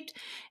finger shaped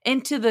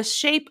into the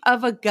shape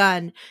of a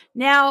gun.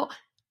 Now,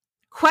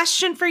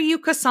 question for you,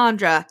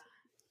 Cassandra.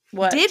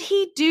 What? Did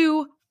he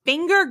do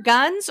finger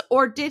guns,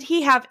 or did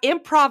he have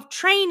improv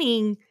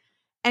training,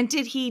 and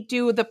did he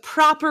do the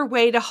proper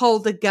way to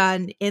hold a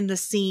gun in the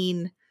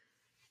scene?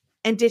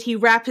 And did he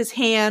wrap his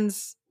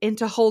hands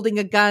into holding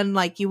a gun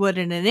like you would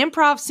in an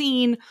improv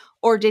scene,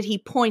 or did he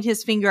point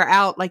his finger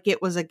out like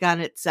it was a gun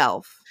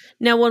itself?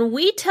 Now, when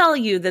we tell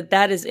you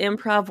that is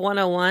Improv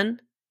 101,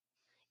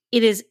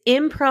 it is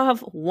Improv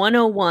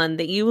 101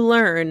 that you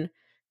learn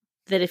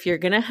that if you're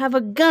going to have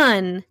a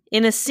gun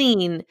in a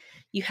scene,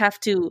 you have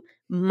to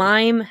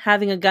mime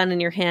having a gun in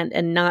your hand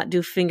and not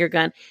do finger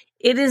gun.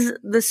 It is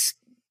the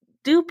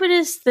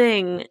stupidest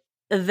thing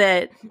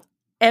that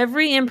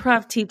every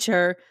improv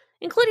teacher,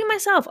 including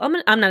myself, I'm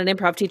not an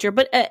improv teacher,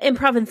 but an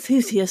improv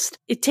enthusiast,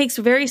 it takes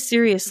very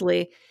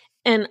seriously.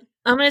 And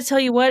I'm going to tell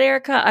you what,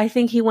 Erica, I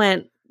think he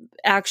went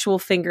actual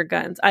finger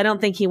guns. I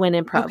don't think he went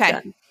improv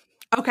gun.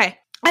 Okay.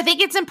 I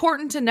think it's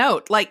important to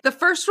note, like, the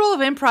first rule of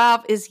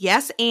improv is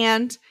yes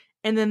and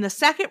then the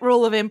second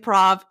rule of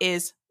improv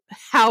is,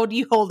 how do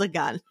you hold a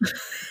gun?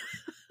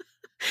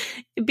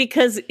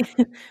 Because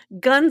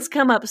guns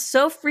come up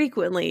so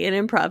frequently in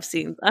improv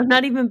scenes. I'm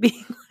not even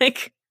being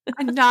like...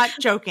 I'm not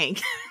joking.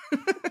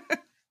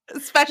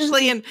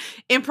 Especially in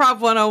Improv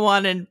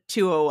 101 and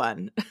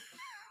 201.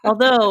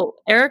 Although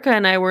Erica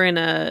and I were in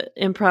a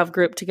improv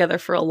group together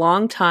for a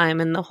long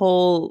time, and the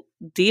whole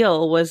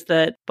deal was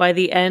that by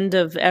the end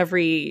of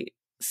every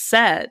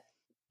set,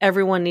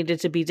 everyone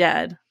needed to be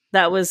dead.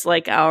 That was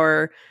like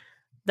our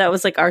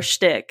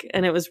shtick,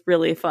 and it was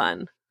really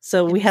fun.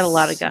 So we had a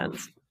lot of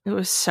guns. It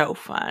was so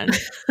fun.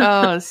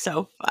 Oh, it was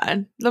so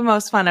fun. The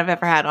most fun I've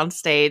ever had on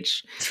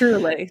stage.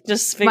 Truly.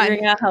 Just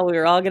figuring out how we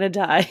were all going to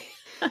die.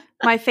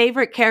 My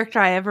favorite character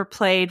I ever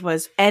played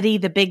was Eddie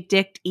the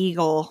Big-Dicked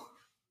Eagle.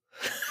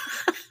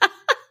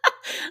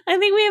 I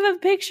think we have a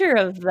picture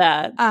of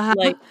that.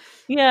 Like,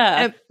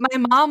 yeah. And my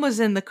mom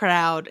was in the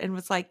crowd and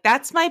was like,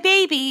 "That's my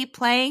baby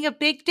playing a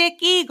big dick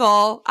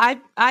eagle.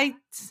 I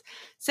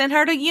sent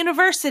her to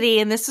university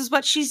and this is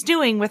what she's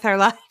doing with her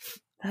life."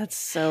 That's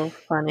so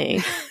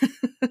funny.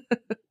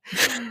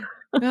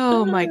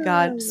 Oh my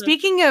God.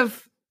 Speaking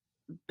of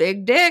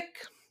big dick,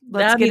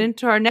 let's get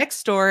into our next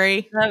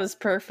story. That was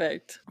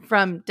perfect.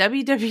 From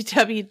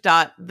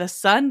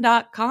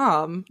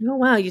www.thesun.com. Oh,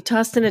 wow. You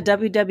tossed in a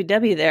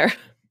www there.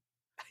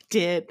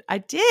 I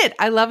did.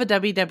 I love a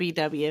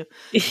www.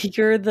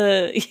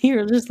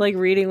 You're just like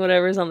reading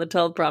whatever's on the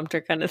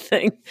teleprompter kind of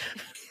thing.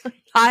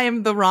 I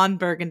am the Ron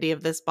Burgundy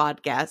of this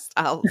podcast.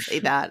 I'll say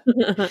that.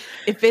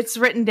 If it's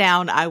written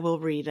down, I will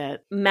read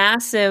it.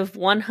 Massive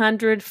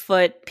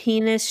 100-foot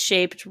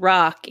penis-shaped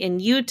rock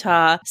in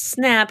Utah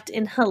snapped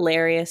in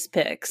hilarious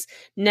pics.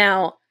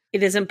 Now,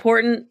 it is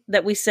important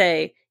that we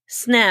say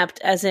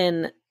snapped as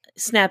in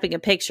snapping a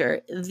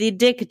picture. The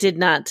dick did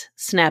not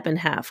snap in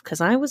half, because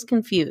I was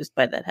confused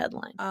by that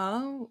headline.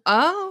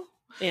 Oh.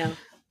 Yeah.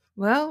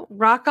 Well,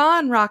 rock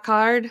on, rock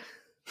hard.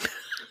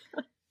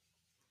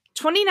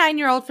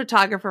 29-year-old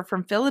photographer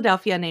from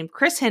Philadelphia named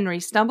Chris Henry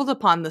stumbled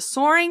upon the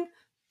soaring,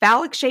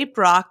 phallic-shaped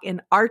rock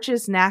in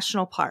Arches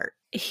National Park.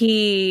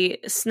 He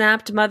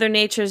snapped Mother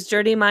Nature's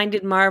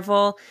dirty-minded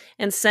marvel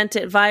and sent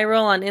it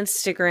viral on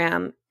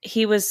Instagram.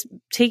 He was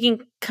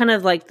taking kind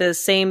of like the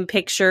same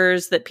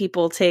pictures that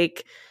people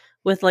take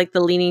with like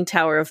the Leaning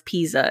Tower of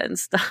Pisa and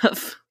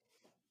stuff.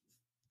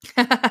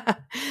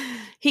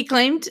 He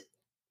claimed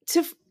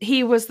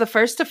he was the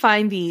first to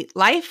find the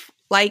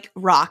life-like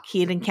rock he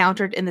had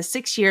encountered in the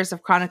 6 years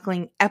of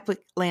chronicling epic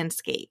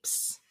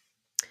landscapes.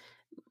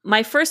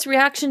 My first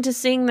reaction to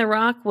seeing the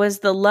rock was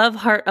the love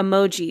heart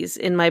emojis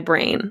in my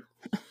brain.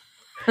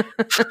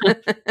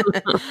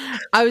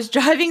 I was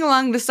driving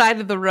along the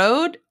side of the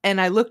road and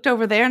I looked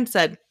over there and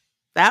said,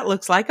 "That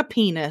looks like a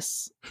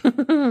penis."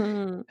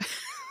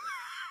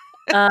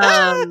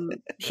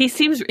 He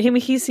seemed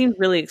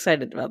really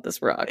excited about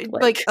this rock.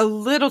 Like a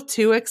little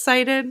too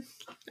excited.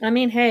 I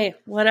mean, hey,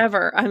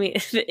 whatever. I mean,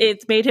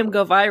 it's made him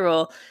go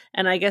viral.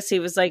 And I guess he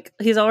was like,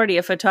 he's already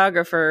a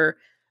photographer.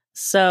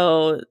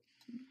 So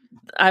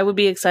I would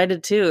be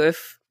excited too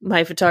if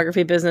my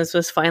photography business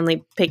was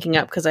finally picking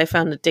up because I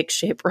found a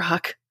dick-shaped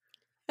rock.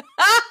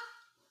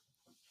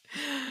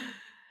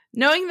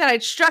 Knowing that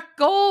I'd struck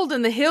gold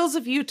in the hills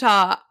of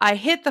Utah, I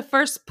hit the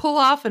first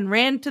pull-off and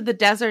ran to the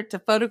desert to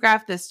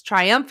photograph this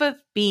triumphant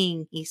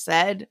being, he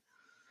said.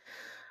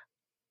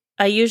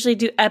 I usually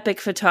do epic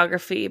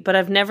photography, but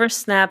I've never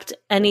snapped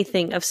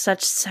anything of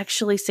such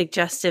sexually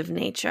suggestive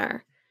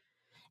nature.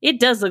 It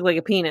does look like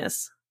a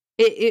penis.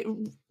 It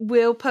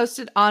will post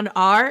it on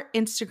our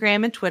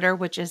Instagram and Twitter,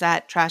 which is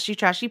at Trashy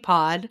Trashy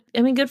Pod.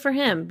 I mean, good for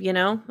him, you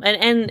know?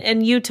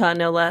 And Utah,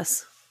 no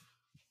less.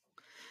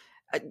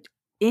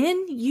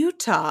 In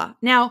Utah.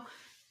 Now,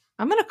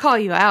 I'm going to call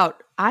you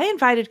out. I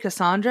invited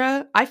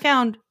Cassandra. I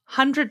found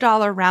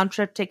 $100 round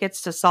trip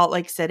tickets to Salt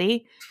Lake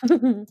City.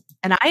 And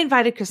I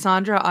invited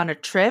Cassandra on a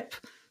trip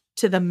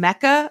to the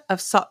Mecca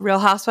of Real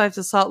Housewives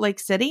of Salt Lake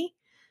City.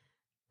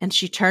 And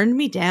she turned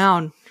me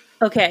down.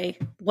 Okay.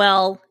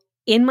 Well,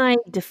 in my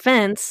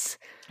defense,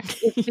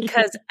 it's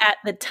because at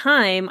the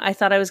time I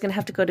thought I was going to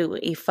have to go to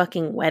a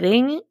fucking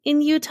wedding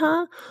in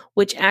Utah,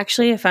 which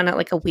actually I found out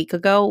like a week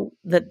ago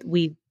that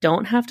we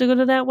don't have to go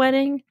to that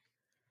wedding.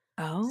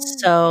 Oh.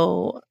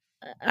 So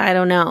I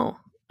don't know.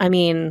 I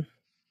mean,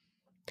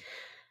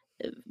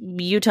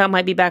 Utah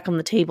might be back on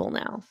the table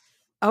now.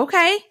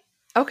 Okay.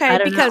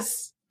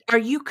 Because are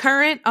you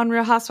current on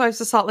Real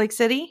Housewives of Salt Lake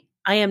City?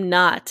 I am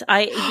not.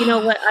 You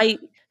know what?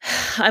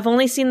 I've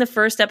only seen the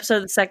first episode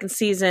of the second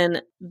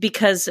season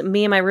because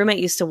me and my roommate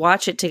used to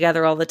watch it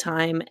together all the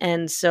time.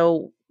 And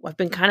so I've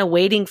been kind of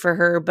waiting for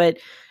her, but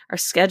our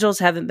schedules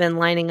haven't been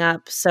lining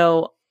up.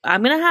 So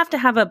I'm going to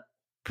have a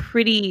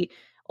pretty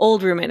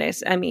old roommate.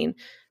 So I'm going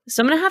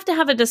to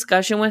have a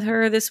discussion with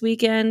her this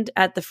weekend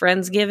at the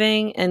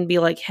Friendsgiving and be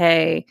like,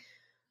 hey,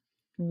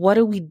 what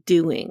are we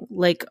doing?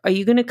 Like, are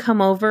you going to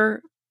come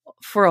over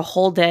for a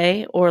whole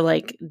day, or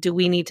like, do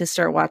we need to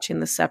start watching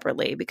this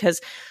separately?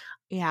 Because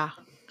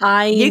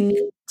I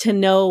need to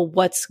know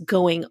what's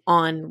going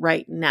on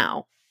right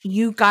now.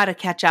 You got to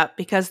catch up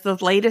because the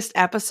latest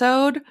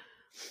episode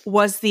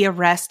was the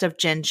arrest of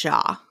Jen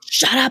Shah.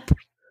 Shut up.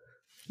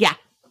 Yeah.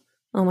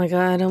 Oh my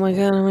God.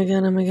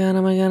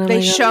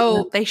 They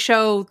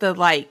show the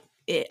like,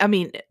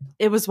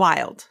 it was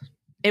wild.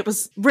 It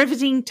was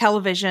riveting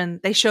television.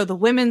 They show the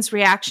women's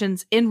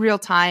reactions in real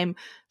time.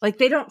 Like,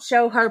 they don't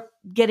show her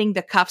getting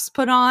the cuffs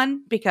put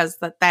on because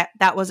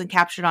that wasn't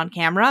captured on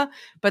camera,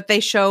 but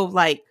they show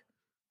like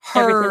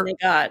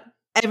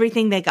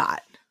everything they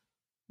got.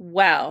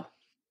 Wow.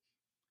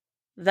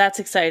 That's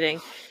exciting.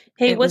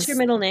 Hey, what's your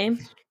middle name?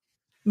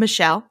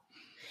 Michelle.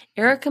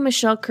 Erica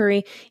Michelle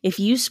Curry. If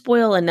you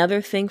spoil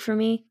another thing for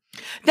me.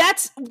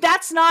 That's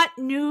not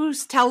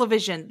news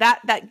television.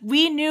 That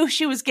we knew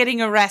she was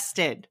getting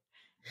arrested.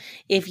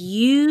 If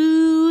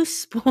you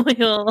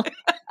spoil.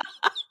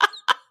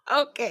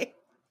 Okay.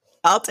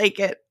 I'll take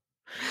it.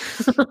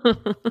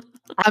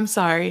 I'm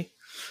sorry.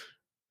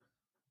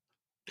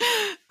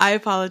 I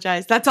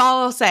apologize. That's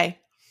all I'll say.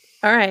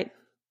 All right.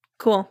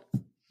 Cool.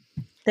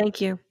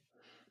 Thank you.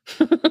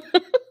 All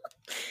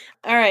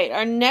right.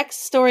 Our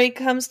next story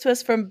comes to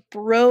us from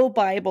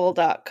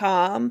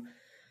brobible.com.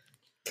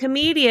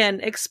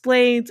 Comedian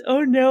explains,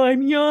 oh no,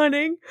 I'm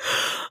yawning.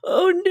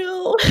 Oh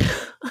no.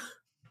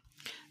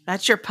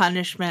 That's your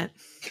punishment.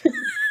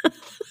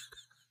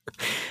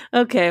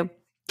 Okay.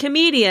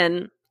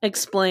 Comedian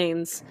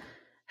explains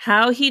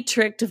how he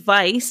tricked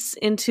Vice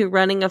into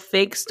running a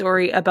fake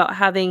story about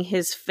having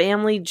his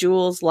family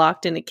jewels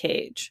locked in a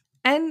cage.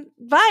 And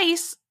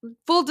Vice,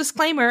 full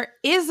disclaimer,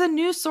 is a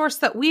news source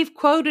that we've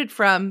quoted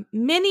from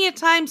many a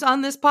times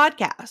on this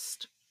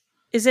podcast.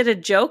 Is it a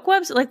joke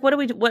website? Like, what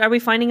are we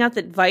finding out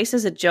that Vice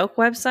is a joke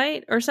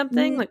website or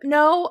something? Like,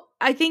 no,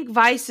 I think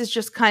Vice is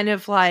just kind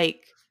of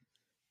like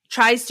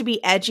tries to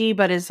be edgy,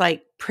 but is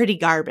like pretty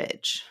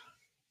garbage.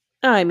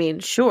 I mean,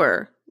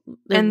 sure.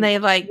 And they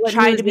like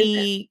try to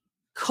be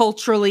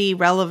culturally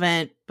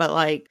relevant, but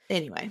like,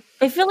 anyway.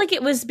 I feel like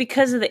it was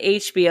because of the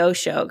HBO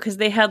show, because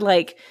they had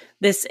like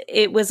this,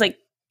 it was like,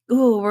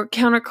 ooh, we're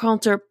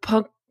counterculture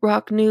punk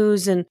rock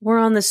news and we're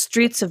on the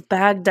streets of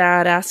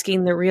Baghdad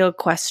asking the real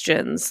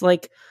questions.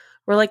 Like,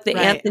 we're like the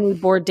Anthony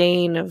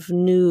Bourdain of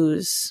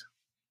news.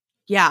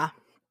 Yeah.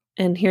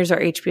 And here's our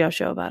HBO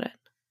show about it.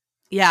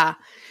 Yeah.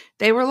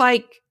 They were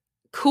like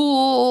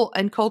cool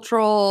and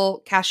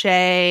cultural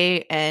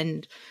cachet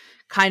and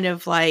kind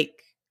of like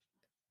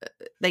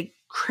they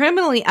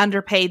criminally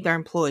underpaid their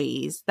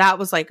employees. That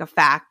was like a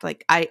fact.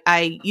 Like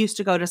I used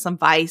to go to some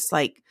Vice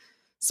like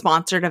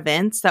sponsored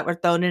events that were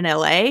thrown in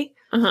LA.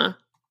 Uh-huh.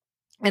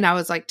 And I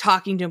was like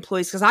talking to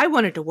employees because I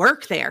wanted to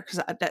work there because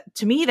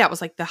to me that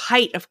was like the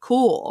height of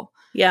cool.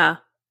 Yeah.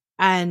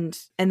 And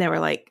they were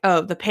like,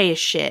 oh, the pay is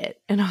shit.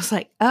 And I was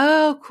like,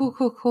 oh,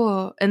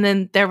 cool. And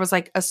then there was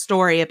like a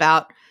story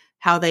about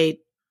how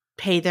they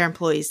pay their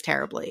employees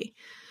terribly.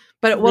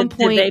 But at one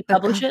point, did they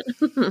publish it?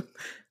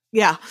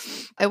 Yeah.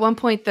 At one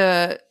point,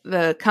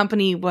 the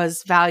company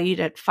was valued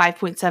at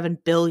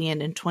 $5.7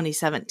 billion in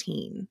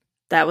 2017.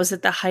 That was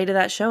at the height of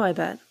that show, I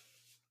bet.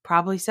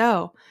 Probably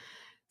so.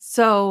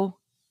 So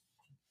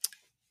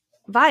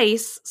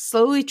Vice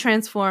slowly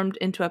transformed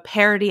into a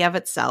parody of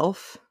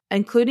itself,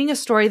 including a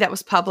story that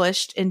was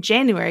published in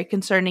January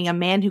concerning a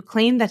man who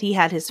claimed that he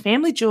had his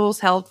family jewels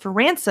held for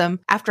ransom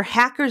after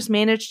hackers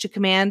managed to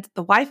command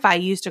the Wi-Fi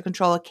used to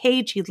control a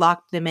cage he'd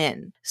locked them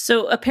in.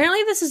 So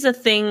apparently this is a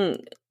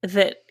thing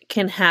that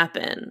can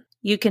happen.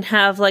 You can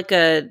have like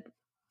a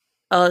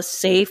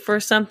safe or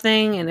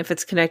something, and if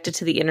it's connected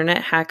to the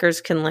internet, hackers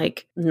can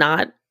like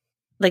not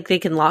like they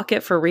can lock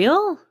it for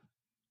real.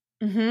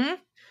 Mm-hmm.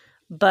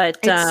 But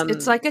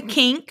it's like a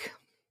kink.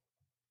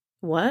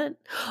 What?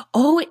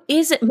 Oh,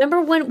 is it?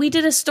 Remember when we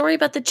did a story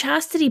about the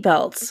chastity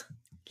belts?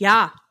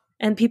 Yeah.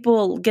 And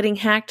people getting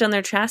hacked on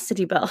their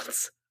chastity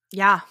belts.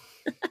 Yeah.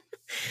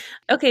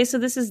 Okay, so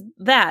this is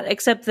that,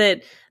 except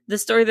that the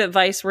story that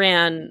Vice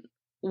ran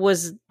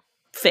was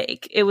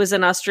fake. It was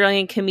an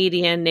Australian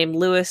comedian named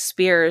Lewis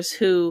Spears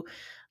who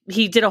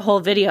he did a whole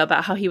video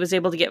about how he was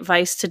able to get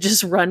Vice to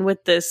just run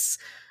with this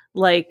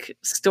like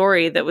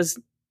story that was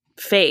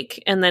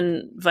fake. And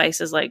then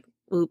Vice is like,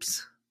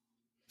 oops,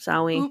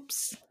 sorry.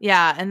 Oops.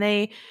 Yeah. And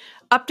they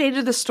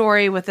updated the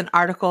story with an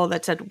article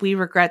that said, "We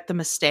regret the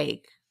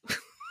mistake."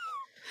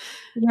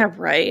 Yeah,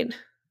 right.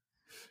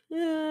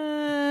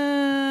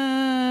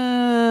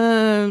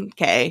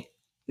 Okay.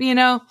 You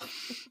know?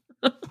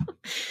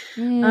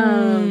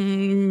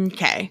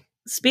 Okay.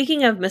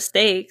 Speaking of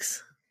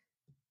mistakes.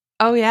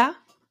 Oh, yeah?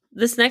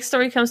 This next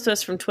story comes to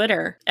us from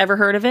Twitter. Ever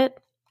heard of it?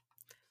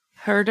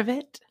 Heard of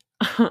it?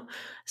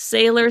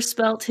 Sailor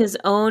spelt his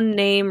own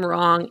name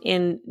wrong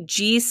in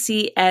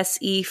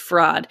GCSE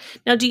fraud.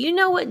 Now, do you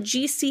know what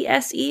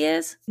GCSE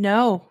is?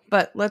 No,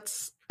 but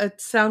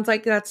it sounds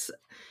like that's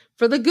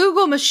for the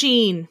Google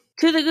machine.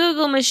 To the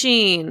Google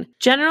machine.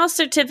 General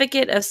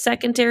Certificate of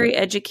Secondary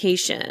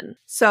Education.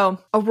 So,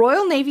 a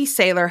Royal Navy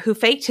sailor who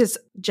faked his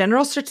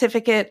General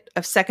Certificate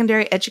of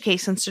Secondary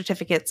Education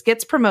certificates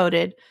gets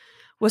promoted,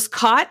 was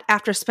caught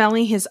after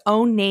spelling his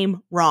own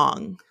name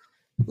wrong.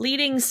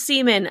 Leading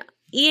seaman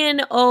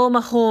Ian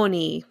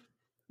O'Mahony.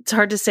 It's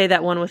hard to say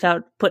that one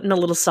without putting a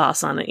little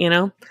sauce on it, you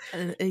know?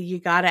 You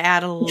got to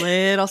add a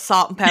little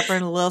salt and pepper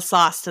and a little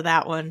sauce to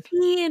that one.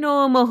 Ian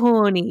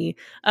O'Mahony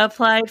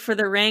applied for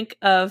the rank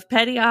of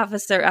petty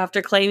officer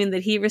after claiming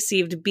that he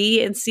received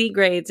B and C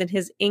grades in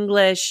his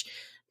English.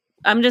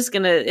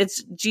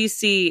 It's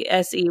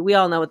GCSE. We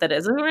all know what that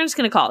is. We're just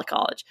going to call it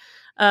college.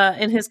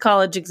 In his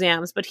college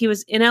exams, but he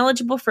was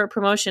ineligible for a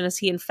promotion as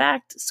he, in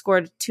fact,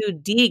 scored 2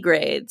 D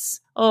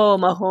grades.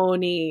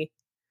 O'Mahony,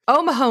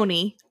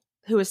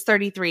 who is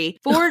 33,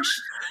 forged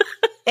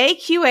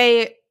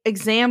AQA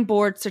exam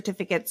board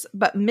certificates,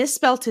 but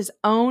misspelt his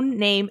own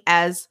name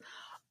as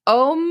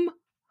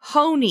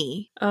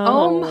O'Mahony.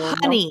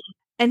 O'Mahony.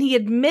 And he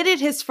admitted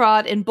his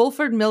fraud in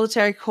Bulford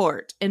Military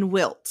Court in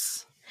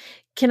Wilts.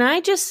 Can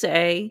I just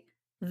say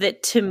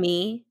that to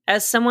me,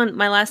 as someone,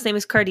 my last name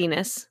is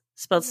Cardenas,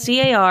 spelled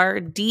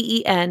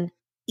Cardenes,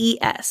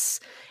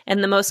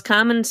 and the most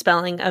common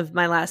spelling of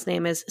my last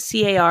name is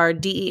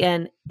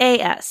Cardenas,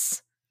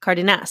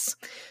 Cardenas.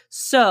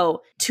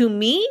 So, to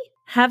me,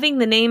 having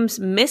the names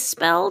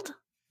misspelled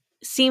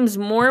seems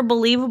more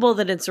believable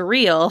that it's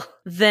real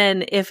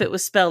than if it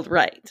was spelled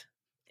right.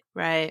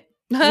 Right.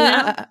 You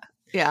know?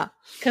 Yeah.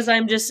 Because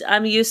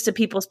I'm used to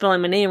people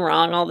spelling my name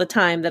wrong all the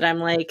time that I'm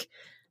like,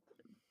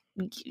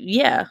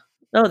 yeah.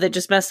 Oh, they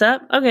just messed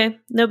up? Okay,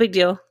 no big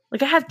deal.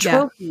 Like I have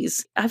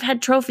trophies. Yeah. I've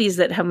had trophies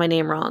that have my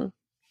name wrong.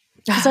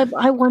 Because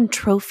I won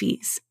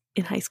trophies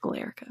in high school,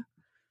 Erica.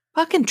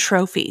 Fucking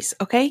trophies,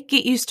 okay?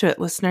 Get used to it,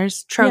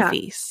 listeners.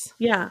 Trophies.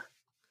 Yeah.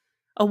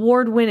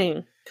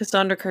 Award-winning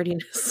Cassandra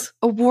Cardenas.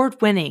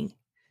 Award-winning.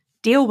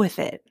 Deal with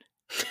it.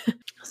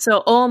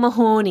 So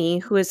O'Mahony,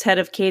 who is head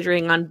of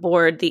catering on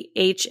board the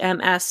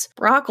HMS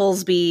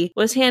Brocklesby,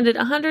 was handed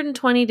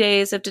 120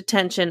 days of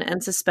detention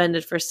and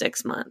suspended for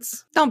 6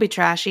 months. Don't be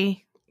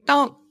trashy.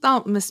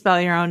 Don't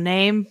misspell your own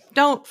name.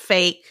 Don't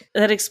fake.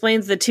 That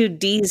explains the 2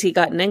 D's he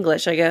got in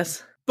English, I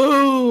guess.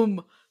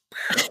 Boom.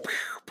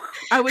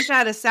 I wish I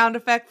had a sound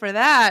effect for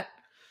that.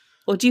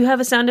 Well, do you have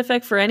a sound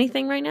effect for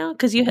anything right now?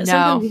 Because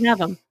sometimes you have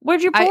them.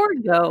 Where'd your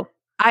board go?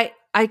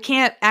 I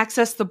can't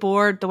access the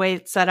board the way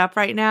it's set up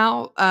right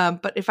now.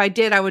 But if I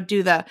did, I would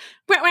do the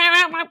like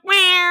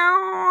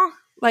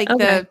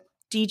the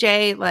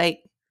DJ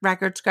like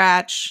record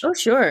scratch. Oh,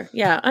 sure.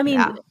 Yeah. I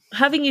mean,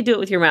 having you do it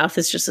with your mouth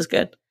is just as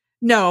good.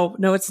 No,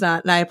 it's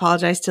not. And I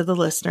apologize to the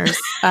listeners.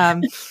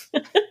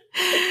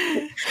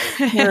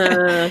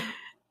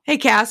 Hey,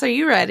 Cass, are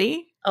you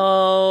ready?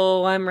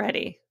 Oh, I'm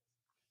ready.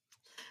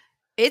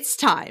 It's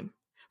time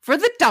for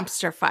the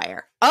dumpster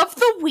fire of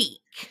the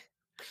week.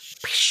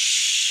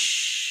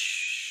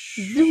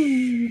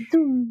 Zoom,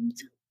 zoom.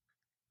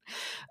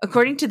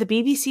 According to the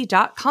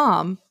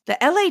BBC.com, the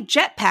LA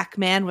Jetpack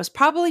Man was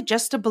probably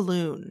just a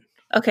balloon.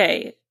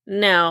 Okay,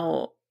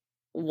 now,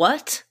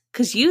 what?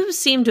 Because you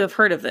seem to have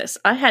heard of this.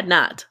 I had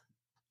not.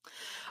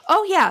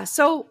 Oh, yeah.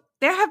 So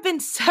there have been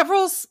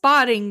several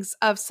spottings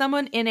of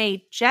someone in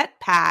a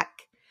jetpack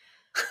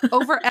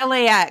over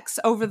LAX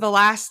over the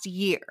last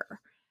year.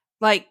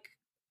 Like,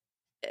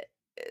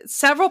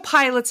 several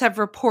pilots have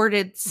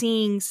reported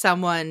seeing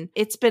someone.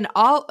 It's been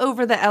all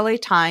over the LA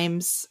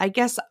Times. I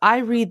guess I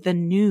read the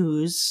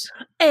news.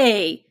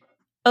 Hey,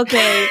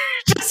 okay.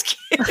 Just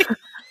kidding.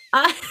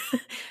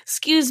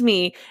 Excuse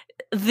me.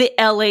 the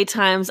LA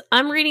Times.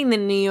 I'm reading the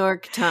New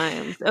York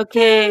Times.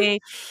 Okay.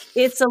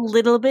 It's a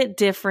little bit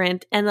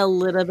different and a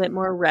little bit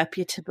more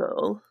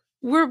reputable.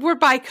 We're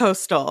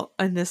bi-coastal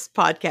in this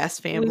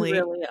podcast family. We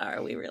really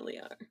are. We really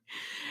are.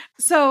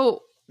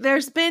 So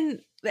the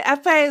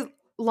FBI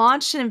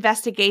launched an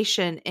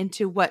investigation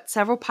into what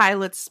several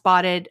pilots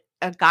spotted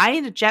a guy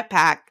in a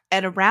jetpack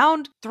at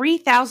around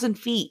 3,000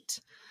 feet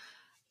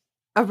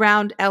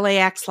around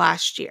LAX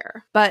last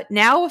year. But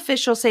now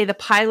officials say the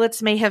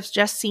pilots may have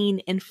just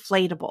seen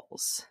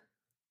inflatables.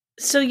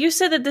 So you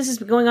said that this has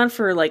been going on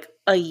for like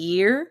a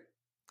year?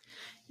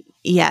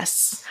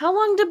 Yes. How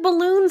long do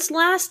balloons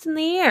last in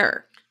the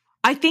air?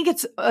 I think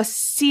it's a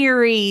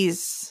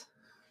series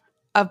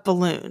of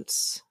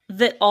balloons.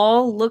 That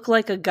all look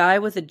like a guy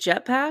with a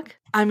jetpack?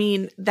 I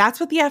mean, that's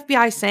what the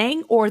FBI is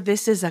saying, or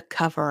this is a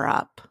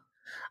cover-up.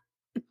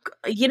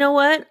 You know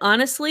what?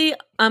 Honestly,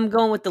 I'm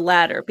going with the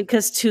latter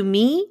because to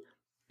me,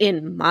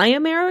 in my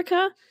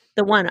America,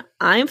 the one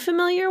I'm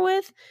familiar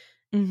with,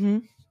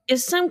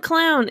 is some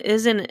clown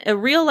a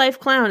real life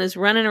clown is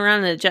running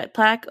around in a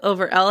jetpack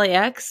over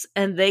LAX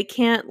and they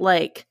can't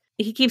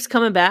he keeps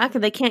coming back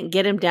and they can't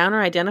get him down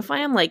or identify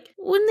him. Like,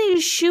 wouldn't they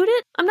just shoot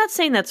it? I'm not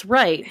saying that's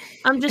right.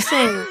 I'm just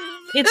saying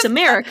it's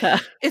America.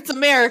 It's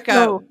America.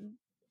 So,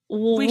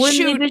 we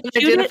shoot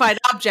unidentified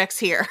objects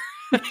here.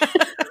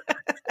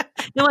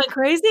 Am I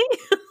crazy?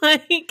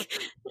 Like,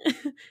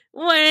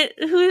 why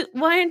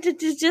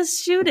didn't you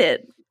just shoot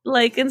it?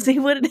 Like, and see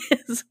what it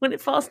is when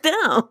it falls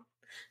down?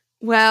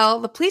 Well,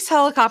 the police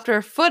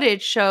helicopter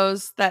footage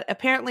shows that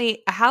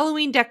apparently a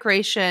Halloween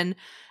decoration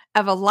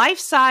of a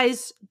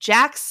life-size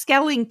Jack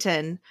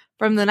Skellington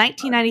from the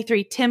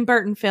 1993 Tim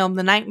Burton film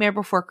The Nightmare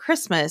Before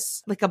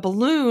Christmas, like a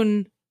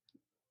balloon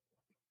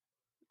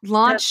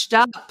launched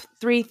up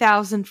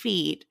 3,000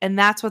 feet, and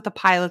that's what the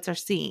pilots are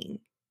seeing.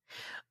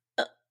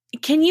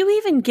 Can you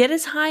even get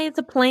as high as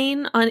a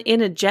plane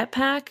in a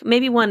jetpack?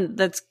 Maybe one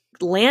that's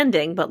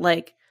landing, but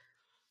like,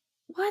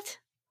 what?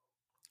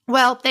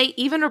 Well, they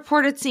even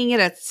reported seeing it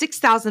at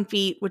 6,000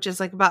 feet, which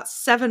is like about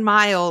 7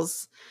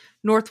 miles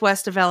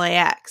northwest of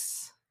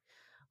LAX.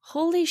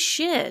 Holy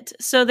shit.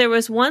 So there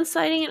was one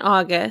sighting in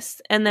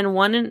August, and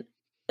then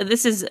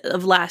this is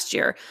of last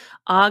year,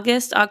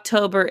 August,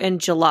 October,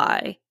 and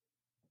July,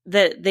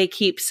 that they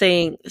keep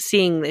seeing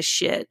this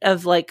shit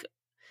of like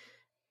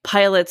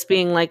pilots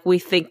being like, we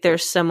think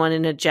there's someone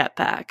in a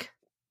jetpack.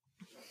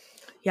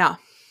 Yeah.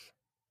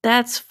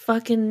 That's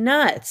fucking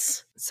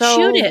nuts. So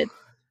shoot it.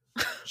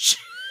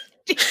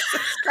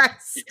 Jesus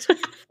Christ.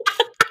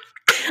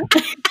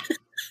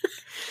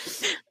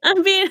 I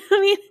mean,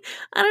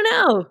 I don't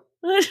know.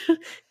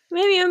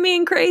 Maybe I'm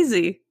being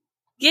crazy.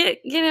 Get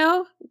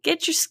your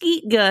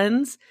skeet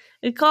guns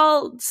and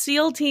call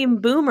SEAL Team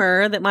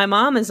Boomer that my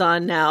mom is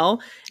on now.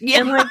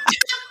 Yeah. And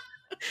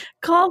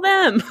call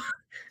them.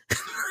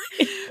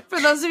 For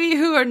those of you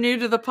who are new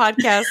to the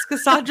podcast,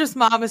 Cassandra's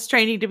mom is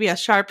training to be a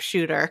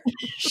sharpshooter.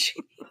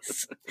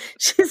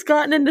 She's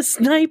gotten into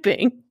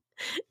sniping.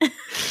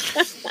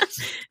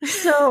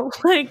 So,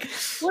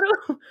 what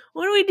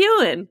are we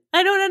doing?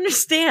 I don't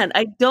understand.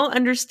 I don't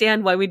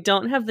understand why we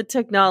don't have the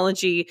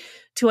technology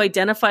to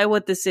identify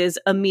what this is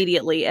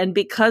immediately. And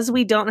because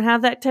we don't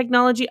have that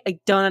technology, I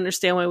don't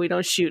understand why we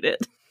don't shoot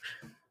it.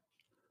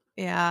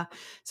 Yeah.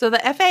 So the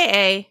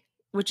FAA,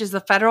 which is the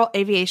Federal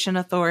Aviation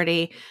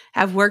Authority,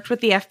 have worked with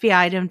the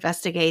FBI to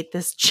investigate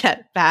this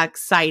jetpack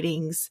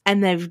sightings,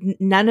 and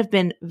none have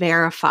been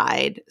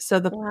verified. So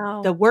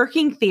the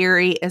working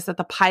theory is that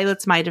the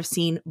pilots might have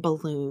seen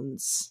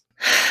balloons.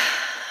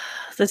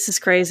 This is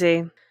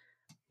crazy.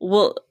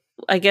 Well,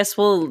 I guess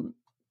we'll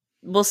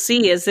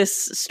see as this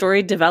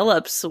story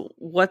develops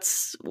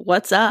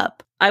what's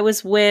up. I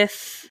was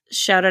with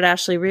shout out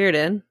Ashley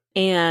Reardon,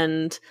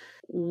 and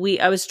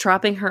I was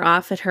dropping her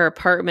off at her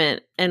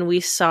apartment, and we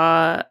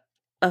saw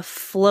a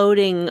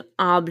floating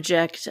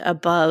object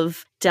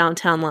above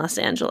downtown Los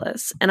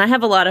Angeles. And I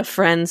have a lot of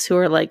friends who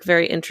are like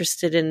very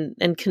interested in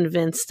and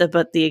convinced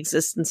about the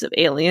existence of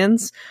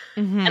aliens.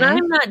 Mm-hmm. And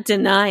I'm not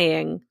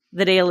denying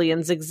that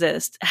aliens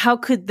exist. How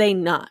could they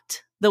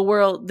not?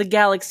 The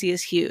galaxy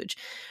is huge.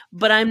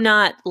 But I'm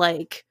not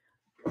like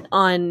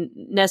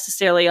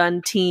necessarily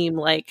on team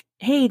like,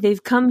 hey,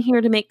 they've come here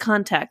to make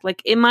contact.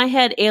 Like in my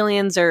head,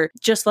 aliens are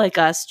just like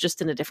us,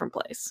 just in a different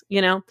place,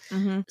 you know?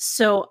 Mm-hmm.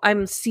 So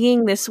I'm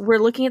seeing this, we're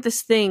looking at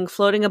this thing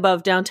floating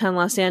above downtown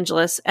Los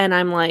Angeles, and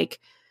I'm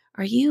like,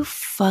 are you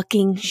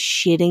fucking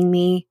shitting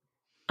me?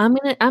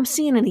 I'm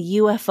seeing a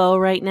UFO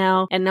right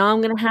now, and now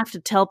I'm going to have to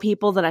tell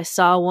people that I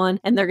saw one,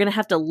 and they're going to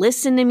have to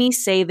listen to me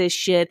say this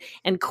shit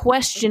and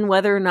question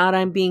whether or not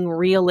I'm being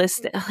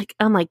realistic.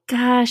 I'm like,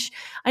 gosh,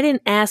 I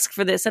didn't ask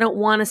for this. I don't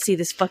want to see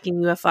this fucking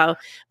UFO.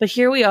 But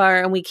here we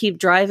are, and we keep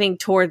driving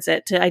towards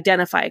it to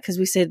identify it because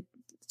we said,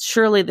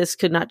 surely this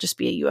could not just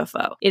be a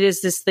UFO. It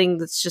is this thing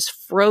that's just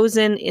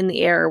frozen in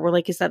the air. We're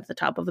like, is that at the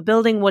top of a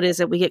building? What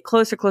is it? We get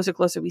closer.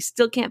 We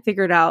still can't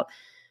figure it out.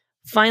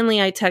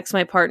 Finally, I text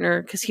my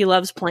partner because he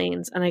loves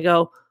planes, and I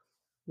go,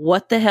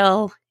 what the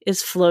hell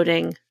is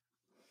floating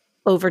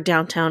over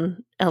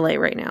downtown LA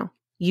right now?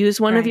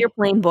 Use one of your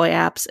Playboy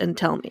apps and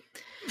tell me.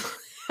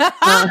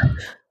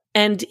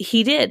 And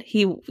he did.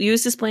 He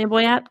used his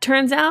Playboy app.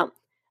 Turns out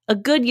a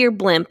Goodyear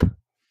blimp,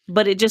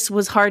 but it just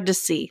was hard to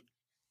see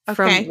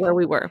from where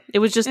we were. It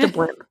was just a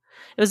blimp.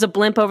 It was a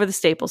blimp over the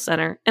Staples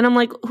Center. And I'm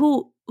like,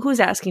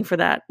 who's asking for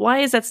that? Why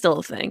is that still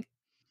a thing?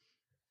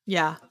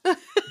 Yeah.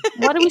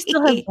 Why do we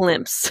still have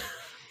blimps?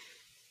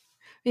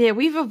 Yeah,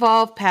 we've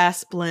evolved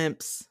past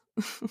blimps.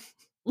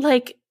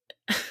 Like,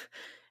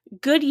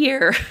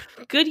 Goodyear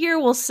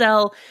will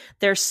sell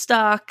their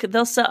stock.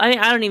 They'll sell. I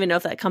don't even know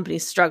if that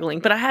company's struggling,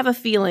 but I have a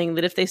feeling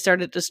that if they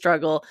started to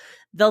struggle,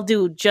 they'll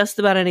do just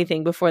about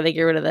anything before they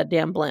get rid of that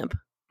damn blimp.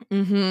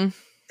 Mm-hmm.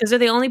 Because they're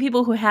the only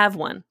people who have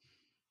one.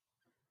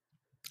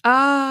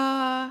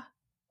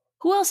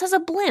 Who else has a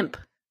blimp?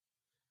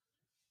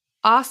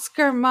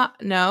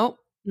 No,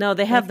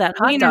 they have that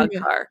hot dog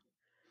car.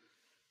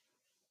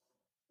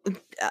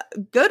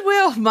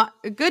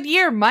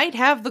 Goodyear might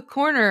have the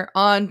corner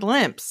on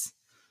blimps.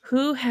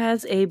 Who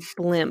has a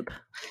blimp?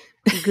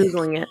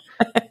 Googling it.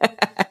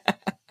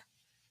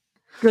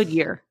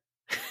 Goodyear.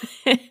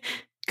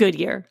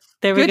 Goodyear.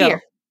 There we go.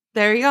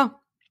 There you go.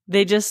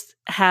 They just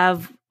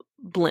have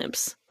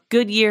blimps.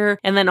 Goodyear,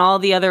 and then all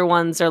the other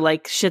ones are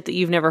like shit that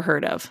you've never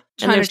heard of.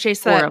 Trying to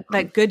chase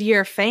that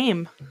Goodyear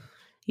fame.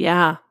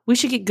 Yeah. We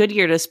should get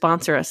Goodyear to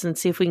sponsor us and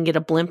see if we can get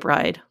a blimp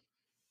ride.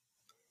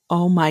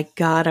 Oh my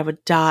God, I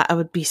would die. I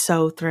would be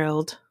so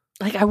thrilled.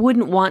 Like, I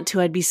wouldn't want to.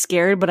 I'd be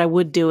scared, but I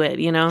would do it,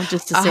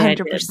 just to say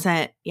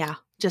 100%. Yeah.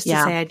 Just to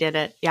say I did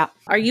it. Yeah.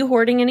 Are you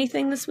hoarding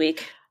anything this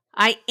week?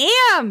 I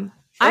am.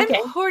 Okay.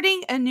 I'm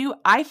hoarding a new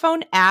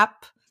iPhone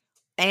app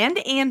and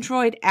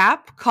Android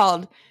app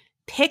called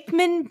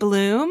Pikmin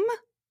Bloom.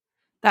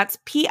 That's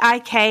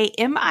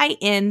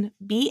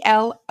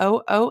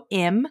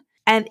PIKMINBLOOM.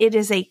 And it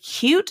is a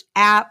cute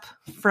app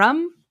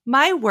from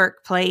my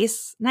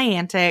workplace,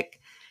 Niantic.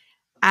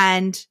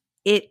 And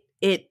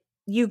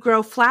you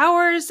grow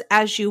flowers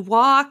as you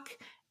walk,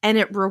 and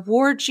it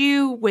rewards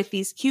you with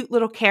these cute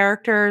little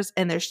characters,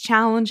 and there's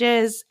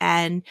challenges,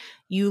 and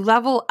you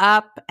level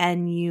up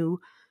and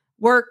you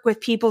work with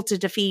people to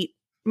defeat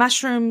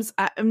mushrooms.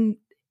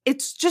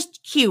 It's just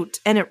cute,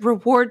 and it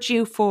rewards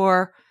you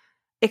for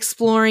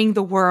exploring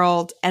the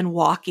world and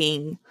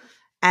walking.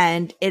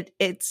 And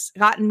it's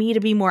gotten me to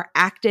be more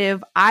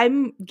active.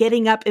 I'm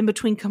getting up in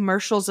between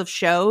commercials of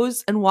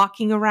shows and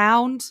walking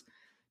around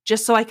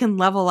just so I can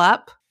level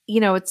up.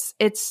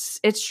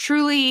 It's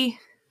truly,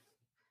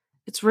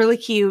 it's really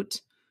cute.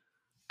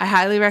 I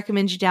highly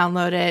recommend you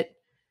download it.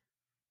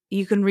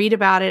 You can read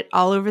about it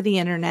all over the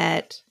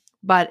internet,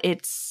 but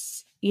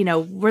it's,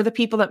 we're the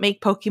people that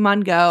make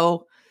Pokemon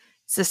Go.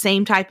 It's the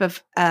same type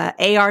of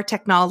AR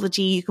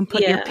technology. You can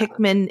put your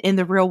Pikmin in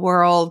the real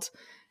world.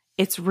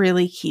 It's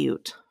really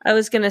cute. I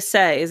was going to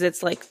say, is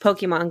it's like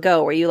Pokemon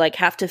Go where you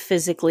have to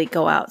physically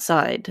go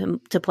outside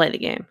to play the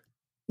game?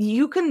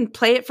 You can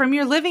play it from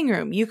your living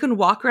room. You can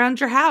walk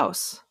around your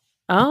house.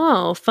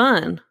 Oh,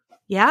 fun.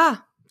 Yeah.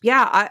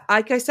 Yeah.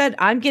 Like I said,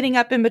 I'm getting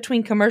up in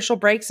between commercial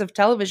breaks of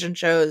television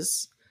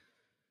shows.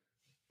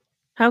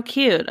 How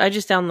cute. I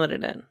just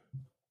downloaded it.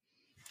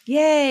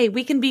 Yay.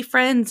 We can be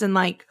friends and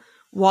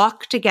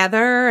walk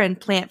together and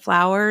plant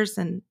flowers.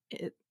 And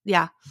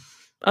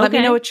let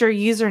me know what your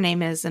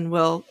username is and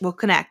we'll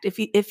connect.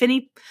 If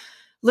any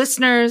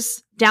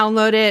listeners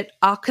download it,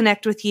 I'll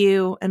connect with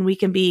you and we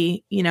can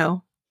be,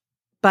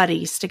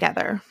 buddies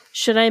together.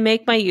 Should I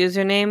make my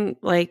username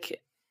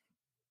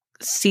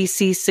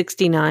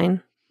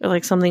CC69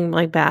 or something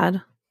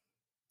bad?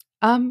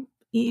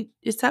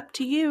 It's up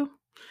to you.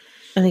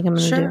 I think I'm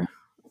going to do.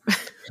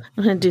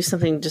 I'm going to do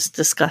something just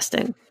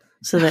disgusting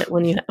so that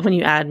when you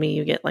add me,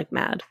 you get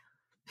mad.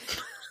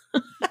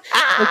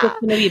 It's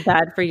going to be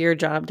bad for your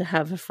job to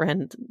have a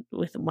friend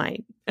with my.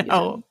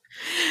 Oh,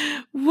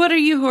 what are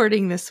you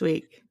hoarding this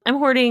week? I'm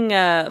hoarding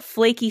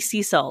flaky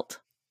sea salt.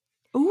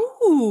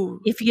 Ooh.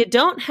 If you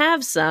don't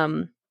have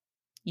some,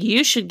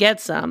 you should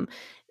get some.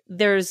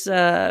 There's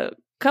a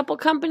couple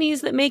companies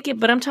that make it,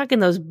 but I'm talking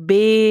those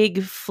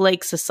big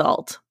flakes of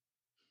salt.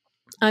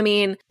 I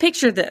mean,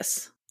 picture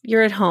this.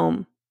 You're at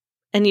home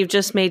and you've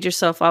just made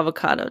yourself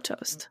avocado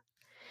toast.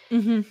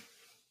 Mm-hmm.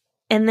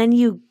 And then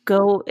you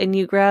go and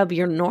you grab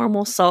your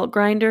normal salt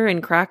grinder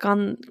and crack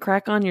on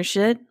your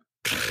shit.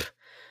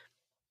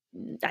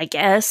 I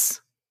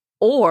guess.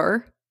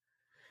 Or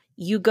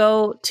you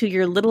go to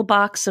your little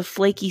box of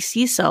flaky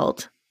sea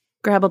salt,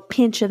 grab a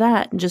pinch of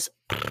that and just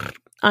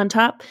on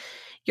top.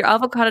 Your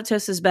avocado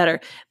toast is better.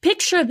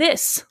 Picture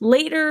this.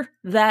 Later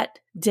that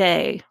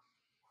day,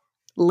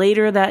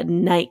 later that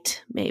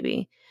night,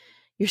 maybe,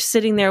 you're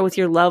sitting there with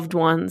your loved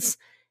ones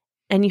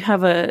and you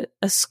have a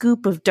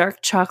scoop of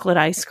dark chocolate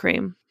ice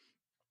cream.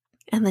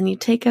 And then you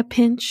take a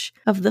pinch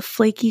of the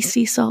flaky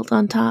sea salt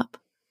on top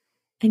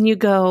and you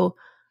go,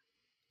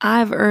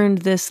 I've earned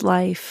this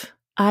life.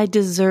 I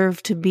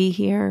deserve to be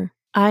here.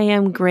 I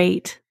am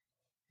great.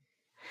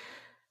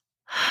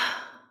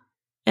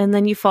 And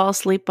then you fall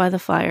asleep by the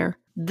fire.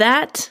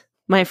 That,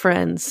 my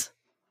friends,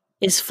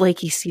 is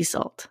flaky sea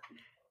salt.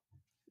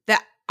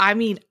 I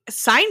mean,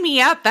 sign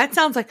me up. That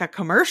sounds like a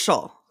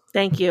commercial.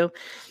 Thank you.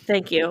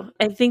 Thank you.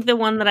 I think the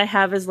one that I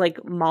have is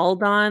like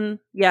Maldon.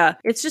 Yeah.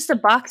 It's just a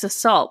box of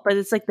salt, but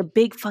it's like the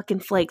big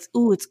fucking flakes.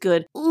 Ooh, it's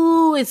good.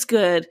 Ooh, it's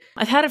good.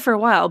 I've had it for a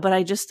while, but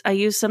I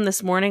used some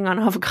this morning on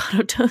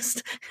avocado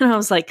toast and I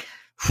was like,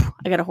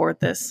 I gotta hoard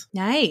this.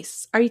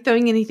 Nice. Are you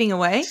throwing anything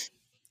away?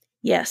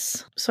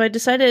 Yes. So I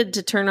decided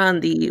to turn on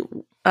the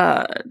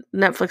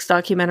Netflix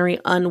documentary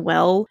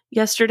Unwell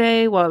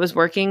yesterday while I was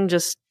working,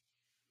 just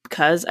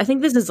because I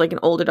think this is like an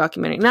older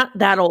documentary, not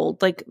that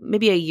old, like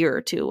maybe a year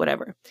or two,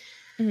 whatever.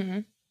 Mm-hmm.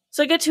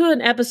 So I get to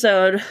an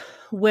episode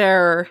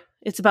where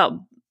it's about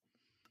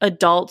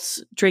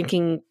adults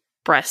drinking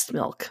breast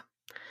milk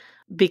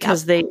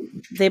because they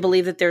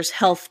believe that there's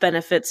health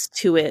benefits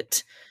to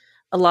it.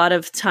 A lot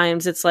of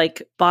times it's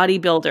like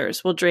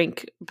bodybuilders will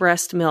drink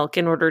breast milk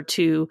in order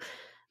to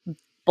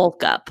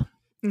bulk up.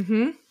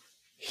 Mm-hmm.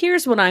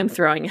 Here's what I'm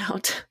throwing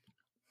out.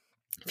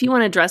 If you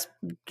want to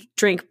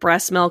drink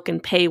breast milk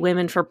and pay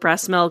women for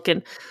breast milk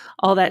and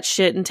all that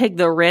shit and take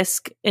the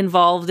risk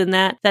involved in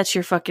that, that's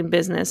your fucking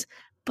business.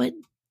 But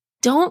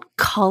don't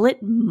call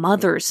it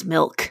mother's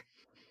milk.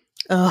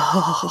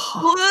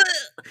 Oh.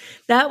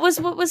 That was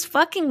what was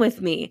fucking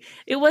with me.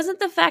 It wasn't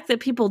the fact that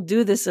people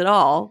do this at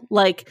all.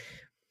 Like,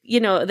 you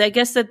know, I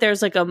guess that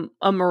there's like a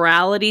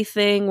morality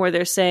thing where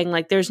they're saying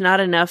like there's not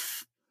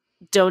enough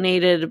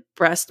donated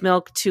breast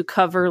milk to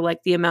cover like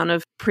the amount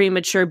of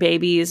premature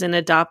babies and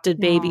adopted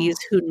babies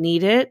who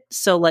need it.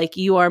 So like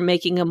you are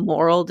making a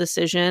moral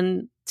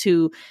decision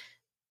to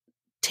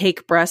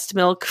take breast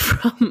milk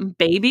from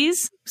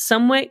babies,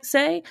 some might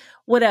say.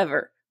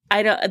 Whatever.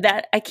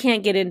 I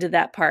can't get into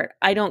that part.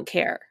 I don't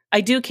care. I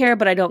do care,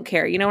 but I don't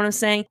care. You know what I'm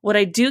saying? What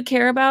I do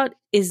care about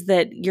is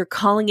that you're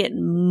calling it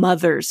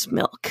mother's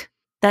milk.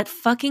 That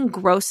fucking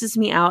grosses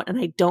me out, and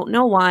I don't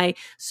know why,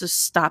 so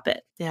stop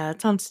it. Yeah,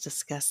 that sounds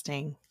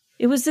disgusting.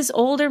 It was this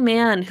older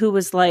man who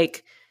was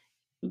like,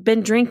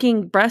 been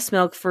drinking breast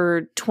milk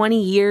for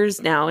 20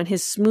 years now in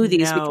his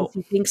smoothies because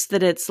he thinks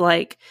that it's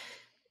like,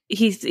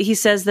 he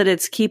says that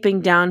it's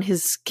keeping down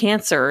his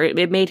cancer.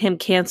 It made him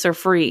cancer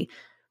free.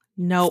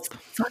 Nope. It's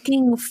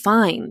fucking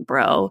fine,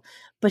 bro.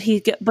 But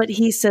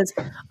he says,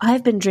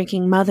 I've been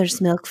drinking mother's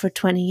milk for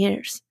 20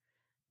 years.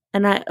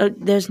 And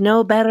there's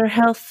no better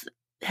health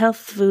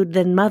food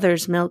than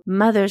mother's milk.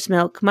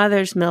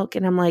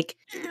 And I'm like,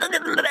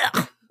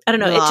 I don't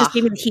know. It just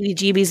gave me the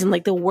heebie-jeebies in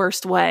like the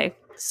worst way.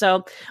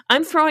 So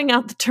I'm throwing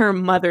out the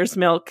term mother's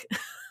milk.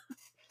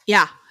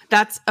 Yeah,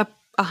 that's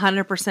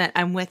 100%.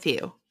 I'm with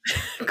you.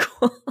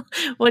 Cool.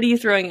 What are you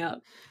throwing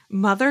out?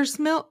 Mother's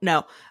milk?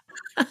 No.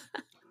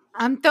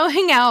 I'm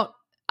throwing out,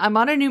 I'm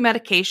on a new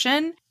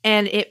medication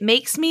and it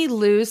makes me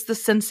lose the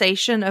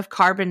sensation of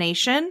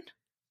carbonation.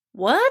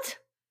 What?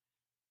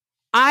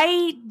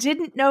 I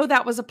didn't know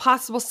that was a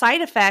possible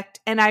side effect.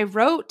 And I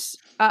wrote,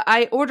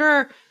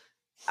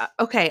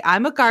 okay,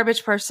 I'm a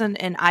garbage person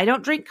and I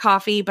don't drink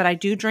coffee, but I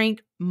do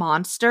drink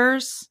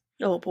Monsters.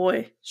 Oh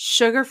boy.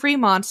 Sugar-free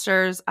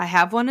Monsters. I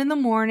have one in the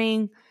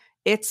morning.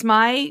 It's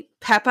my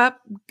pep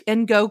up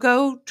and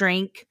go-go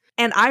drink.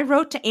 And I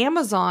wrote to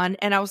Amazon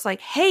and I was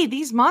like, hey,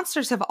 these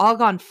Monsters have all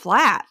gone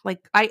flat.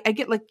 Like I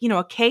get like, you know,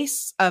 a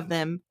case of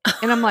them.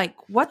 And I'm like,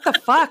 what the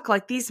fuck?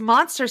 Like these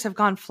Monsters have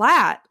gone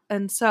flat.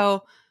 And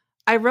so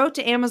I wrote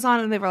to Amazon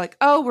and they were like,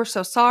 oh, we're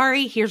so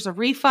sorry. Here's a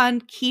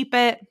refund. Keep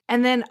it.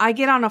 And then I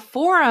get on a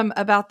forum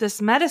about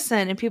this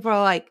medicine and people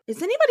are like,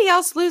 is anybody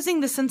else losing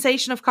the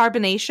sensation of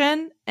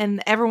carbonation?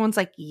 And everyone's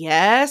like,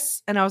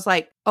 yes. And I was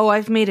like, oh,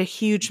 I've made a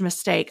huge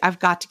mistake. I've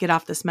got to get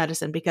off this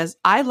medicine because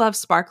I love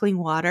sparkling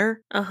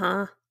water.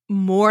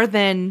 More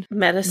than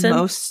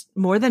medicine.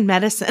 More than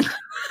medicine.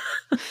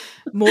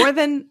 More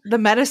than the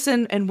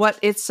medicine and what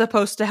it's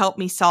supposed to help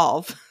me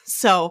solve.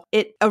 So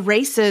it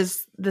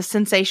erases the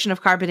sensation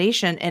of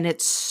carbonation and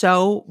it's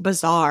so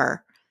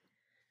bizarre.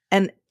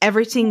 And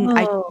everything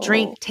I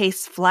drink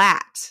tastes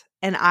flat.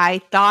 And I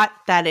thought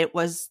that it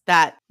was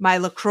that my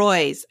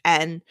LaCroix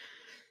and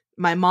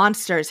my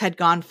Monsters had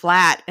gone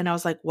flat. And I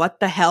was like, what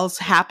the hell's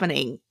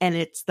happening? And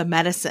it's the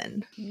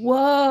medicine.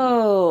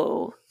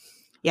 Whoa.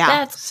 Yeah.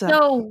 That's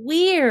so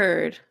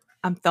weird.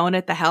 I'm throwing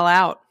it the hell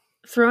out.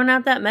 Throwing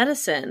out that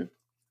medicine.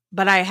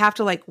 But I have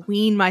to like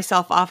wean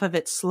myself off of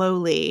it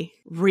slowly,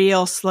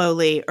 real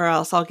slowly, or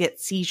else I'll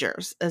get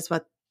seizures, is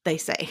what they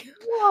say.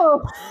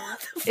 Whoa.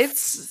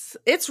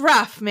 It's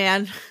rough,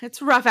 man.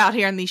 It's rough out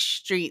here in these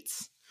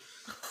streets.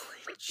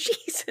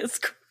 Jesus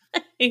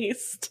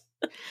Christ.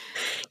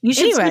 You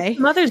should switch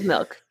to mother's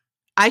milk.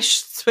 I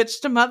should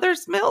switch to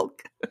mother's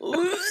milk.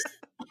 Where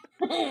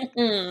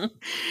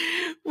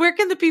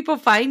can the people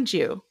find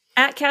you?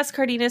 At Cass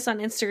Cardenas on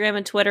Instagram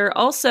and Twitter.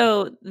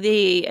 Also,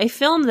 a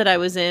film that I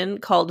was in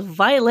called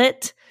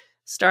Violet,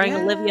 starring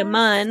Olivia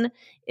Munn,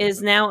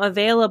 is now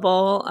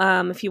available.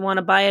 If you want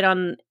to buy it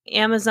on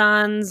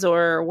Amazon's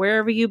or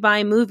wherever you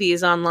buy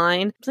movies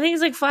online, I think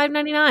it's like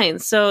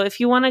 $5.99. So if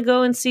you want to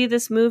go and see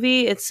this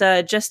movie, it's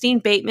Justine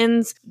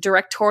Bateman's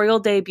directorial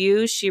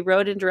debut. She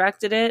wrote and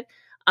directed it.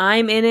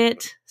 I'm in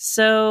it.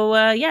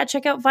 So yeah,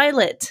 check out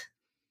Violet.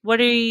 What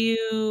are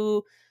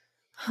you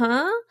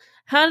Huh?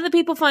 How do the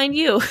people find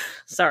you?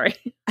 Sorry.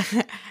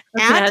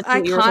 At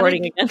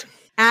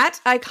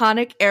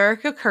iconic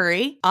Erica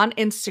Curry on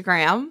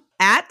Instagram,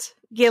 at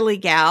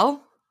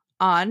Gillygal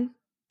on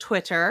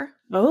Twitter.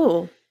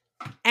 Oh.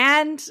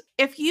 And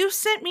if you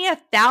sent me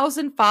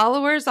 1,000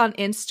 followers on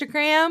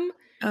Instagram,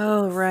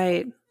 oh,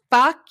 right.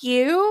 Fuck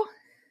you.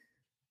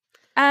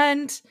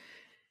 And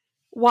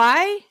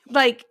why?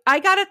 Like, I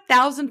got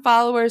 1,000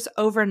 followers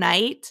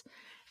overnight,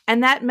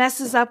 and that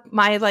messes up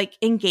my like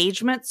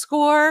engagement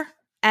score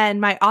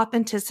and my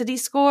authenticity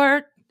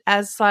score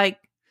as like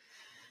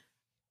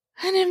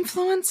an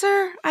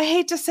influencer. I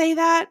hate to say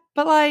that,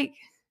 but like,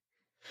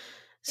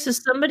 so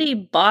somebody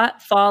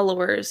bought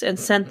followers and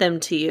sent them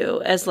to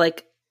you as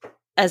like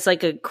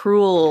a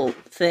cruel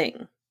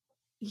thing.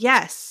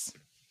 Yes,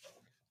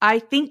 I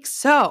think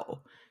so.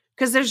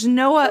 Because there's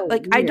no,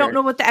 like, weird. I don't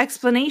know what the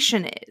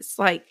explanation is.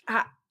 Like,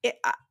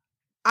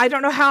 I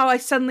don't know how I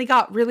suddenly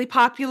got really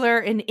popular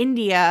in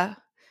India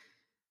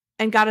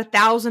and got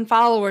 1,000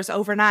 followers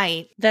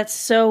overnight. That's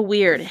so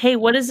weird. Hey,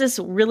 what is this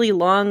really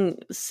long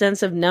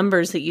sense of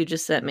numbers that you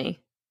just sent me?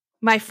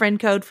 My friend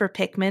code for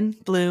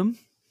Pikmin, Bloom.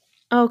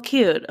 Oh,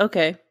 cute.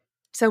 Okay.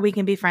 So we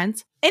can be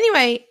friends.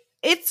 Anyway,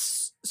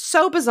 it's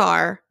so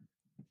bizarre.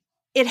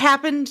 It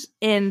happened,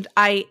 and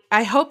I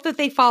hope that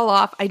they fall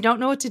off. I don't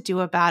know what to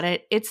do about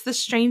it. It's the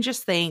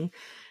strangest thing.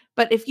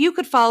 But if you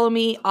could follow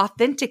me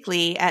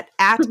authentically at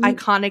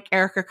iconic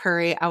Erica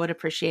Curry, I would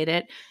appreciate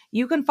it.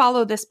 You can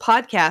follow this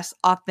podcast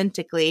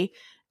authentically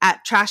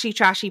at Trashy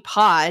Trashy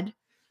Pod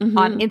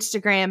on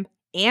Instagram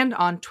and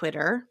on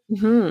Twitter.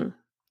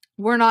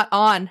 We're not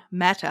on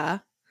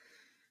Meta.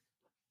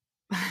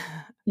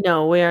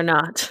 No, we are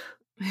not.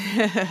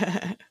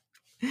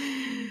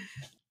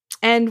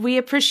 And we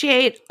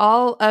appreciate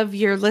all of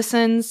your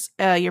listens,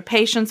 your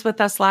patience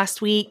with us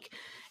last week.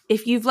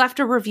 If you've left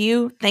a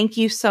review, thank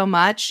you so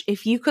much.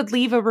 If you could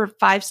leave a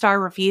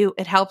 5-star review,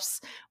 it helps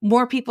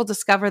more people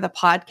discover the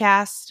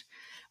podcast.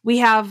 We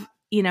have,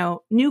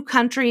 new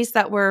countries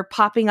that we're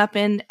popping up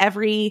in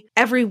every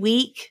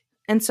week.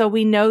 And so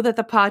we know that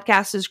the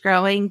podcast is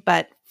growing,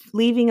 but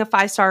leaving a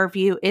 5-star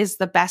review is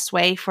the best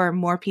way for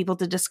more people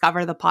to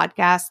discover the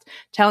podcast.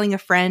 Telling a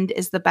friend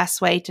is the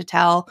best way to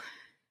tell,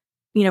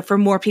 for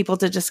more people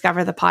to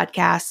discover the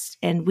podcast.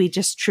 And we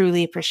just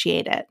truly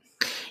appreciate it.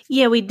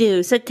 Yeah, we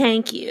do. So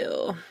thank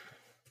you.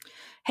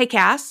 Hey,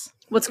 Cass.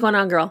 What's going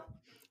on, girl?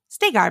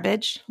 Stay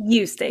garbage.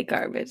 You stay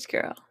garbage,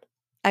 girl.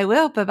 I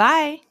will.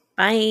 Bye-bye.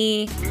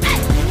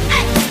 Bye.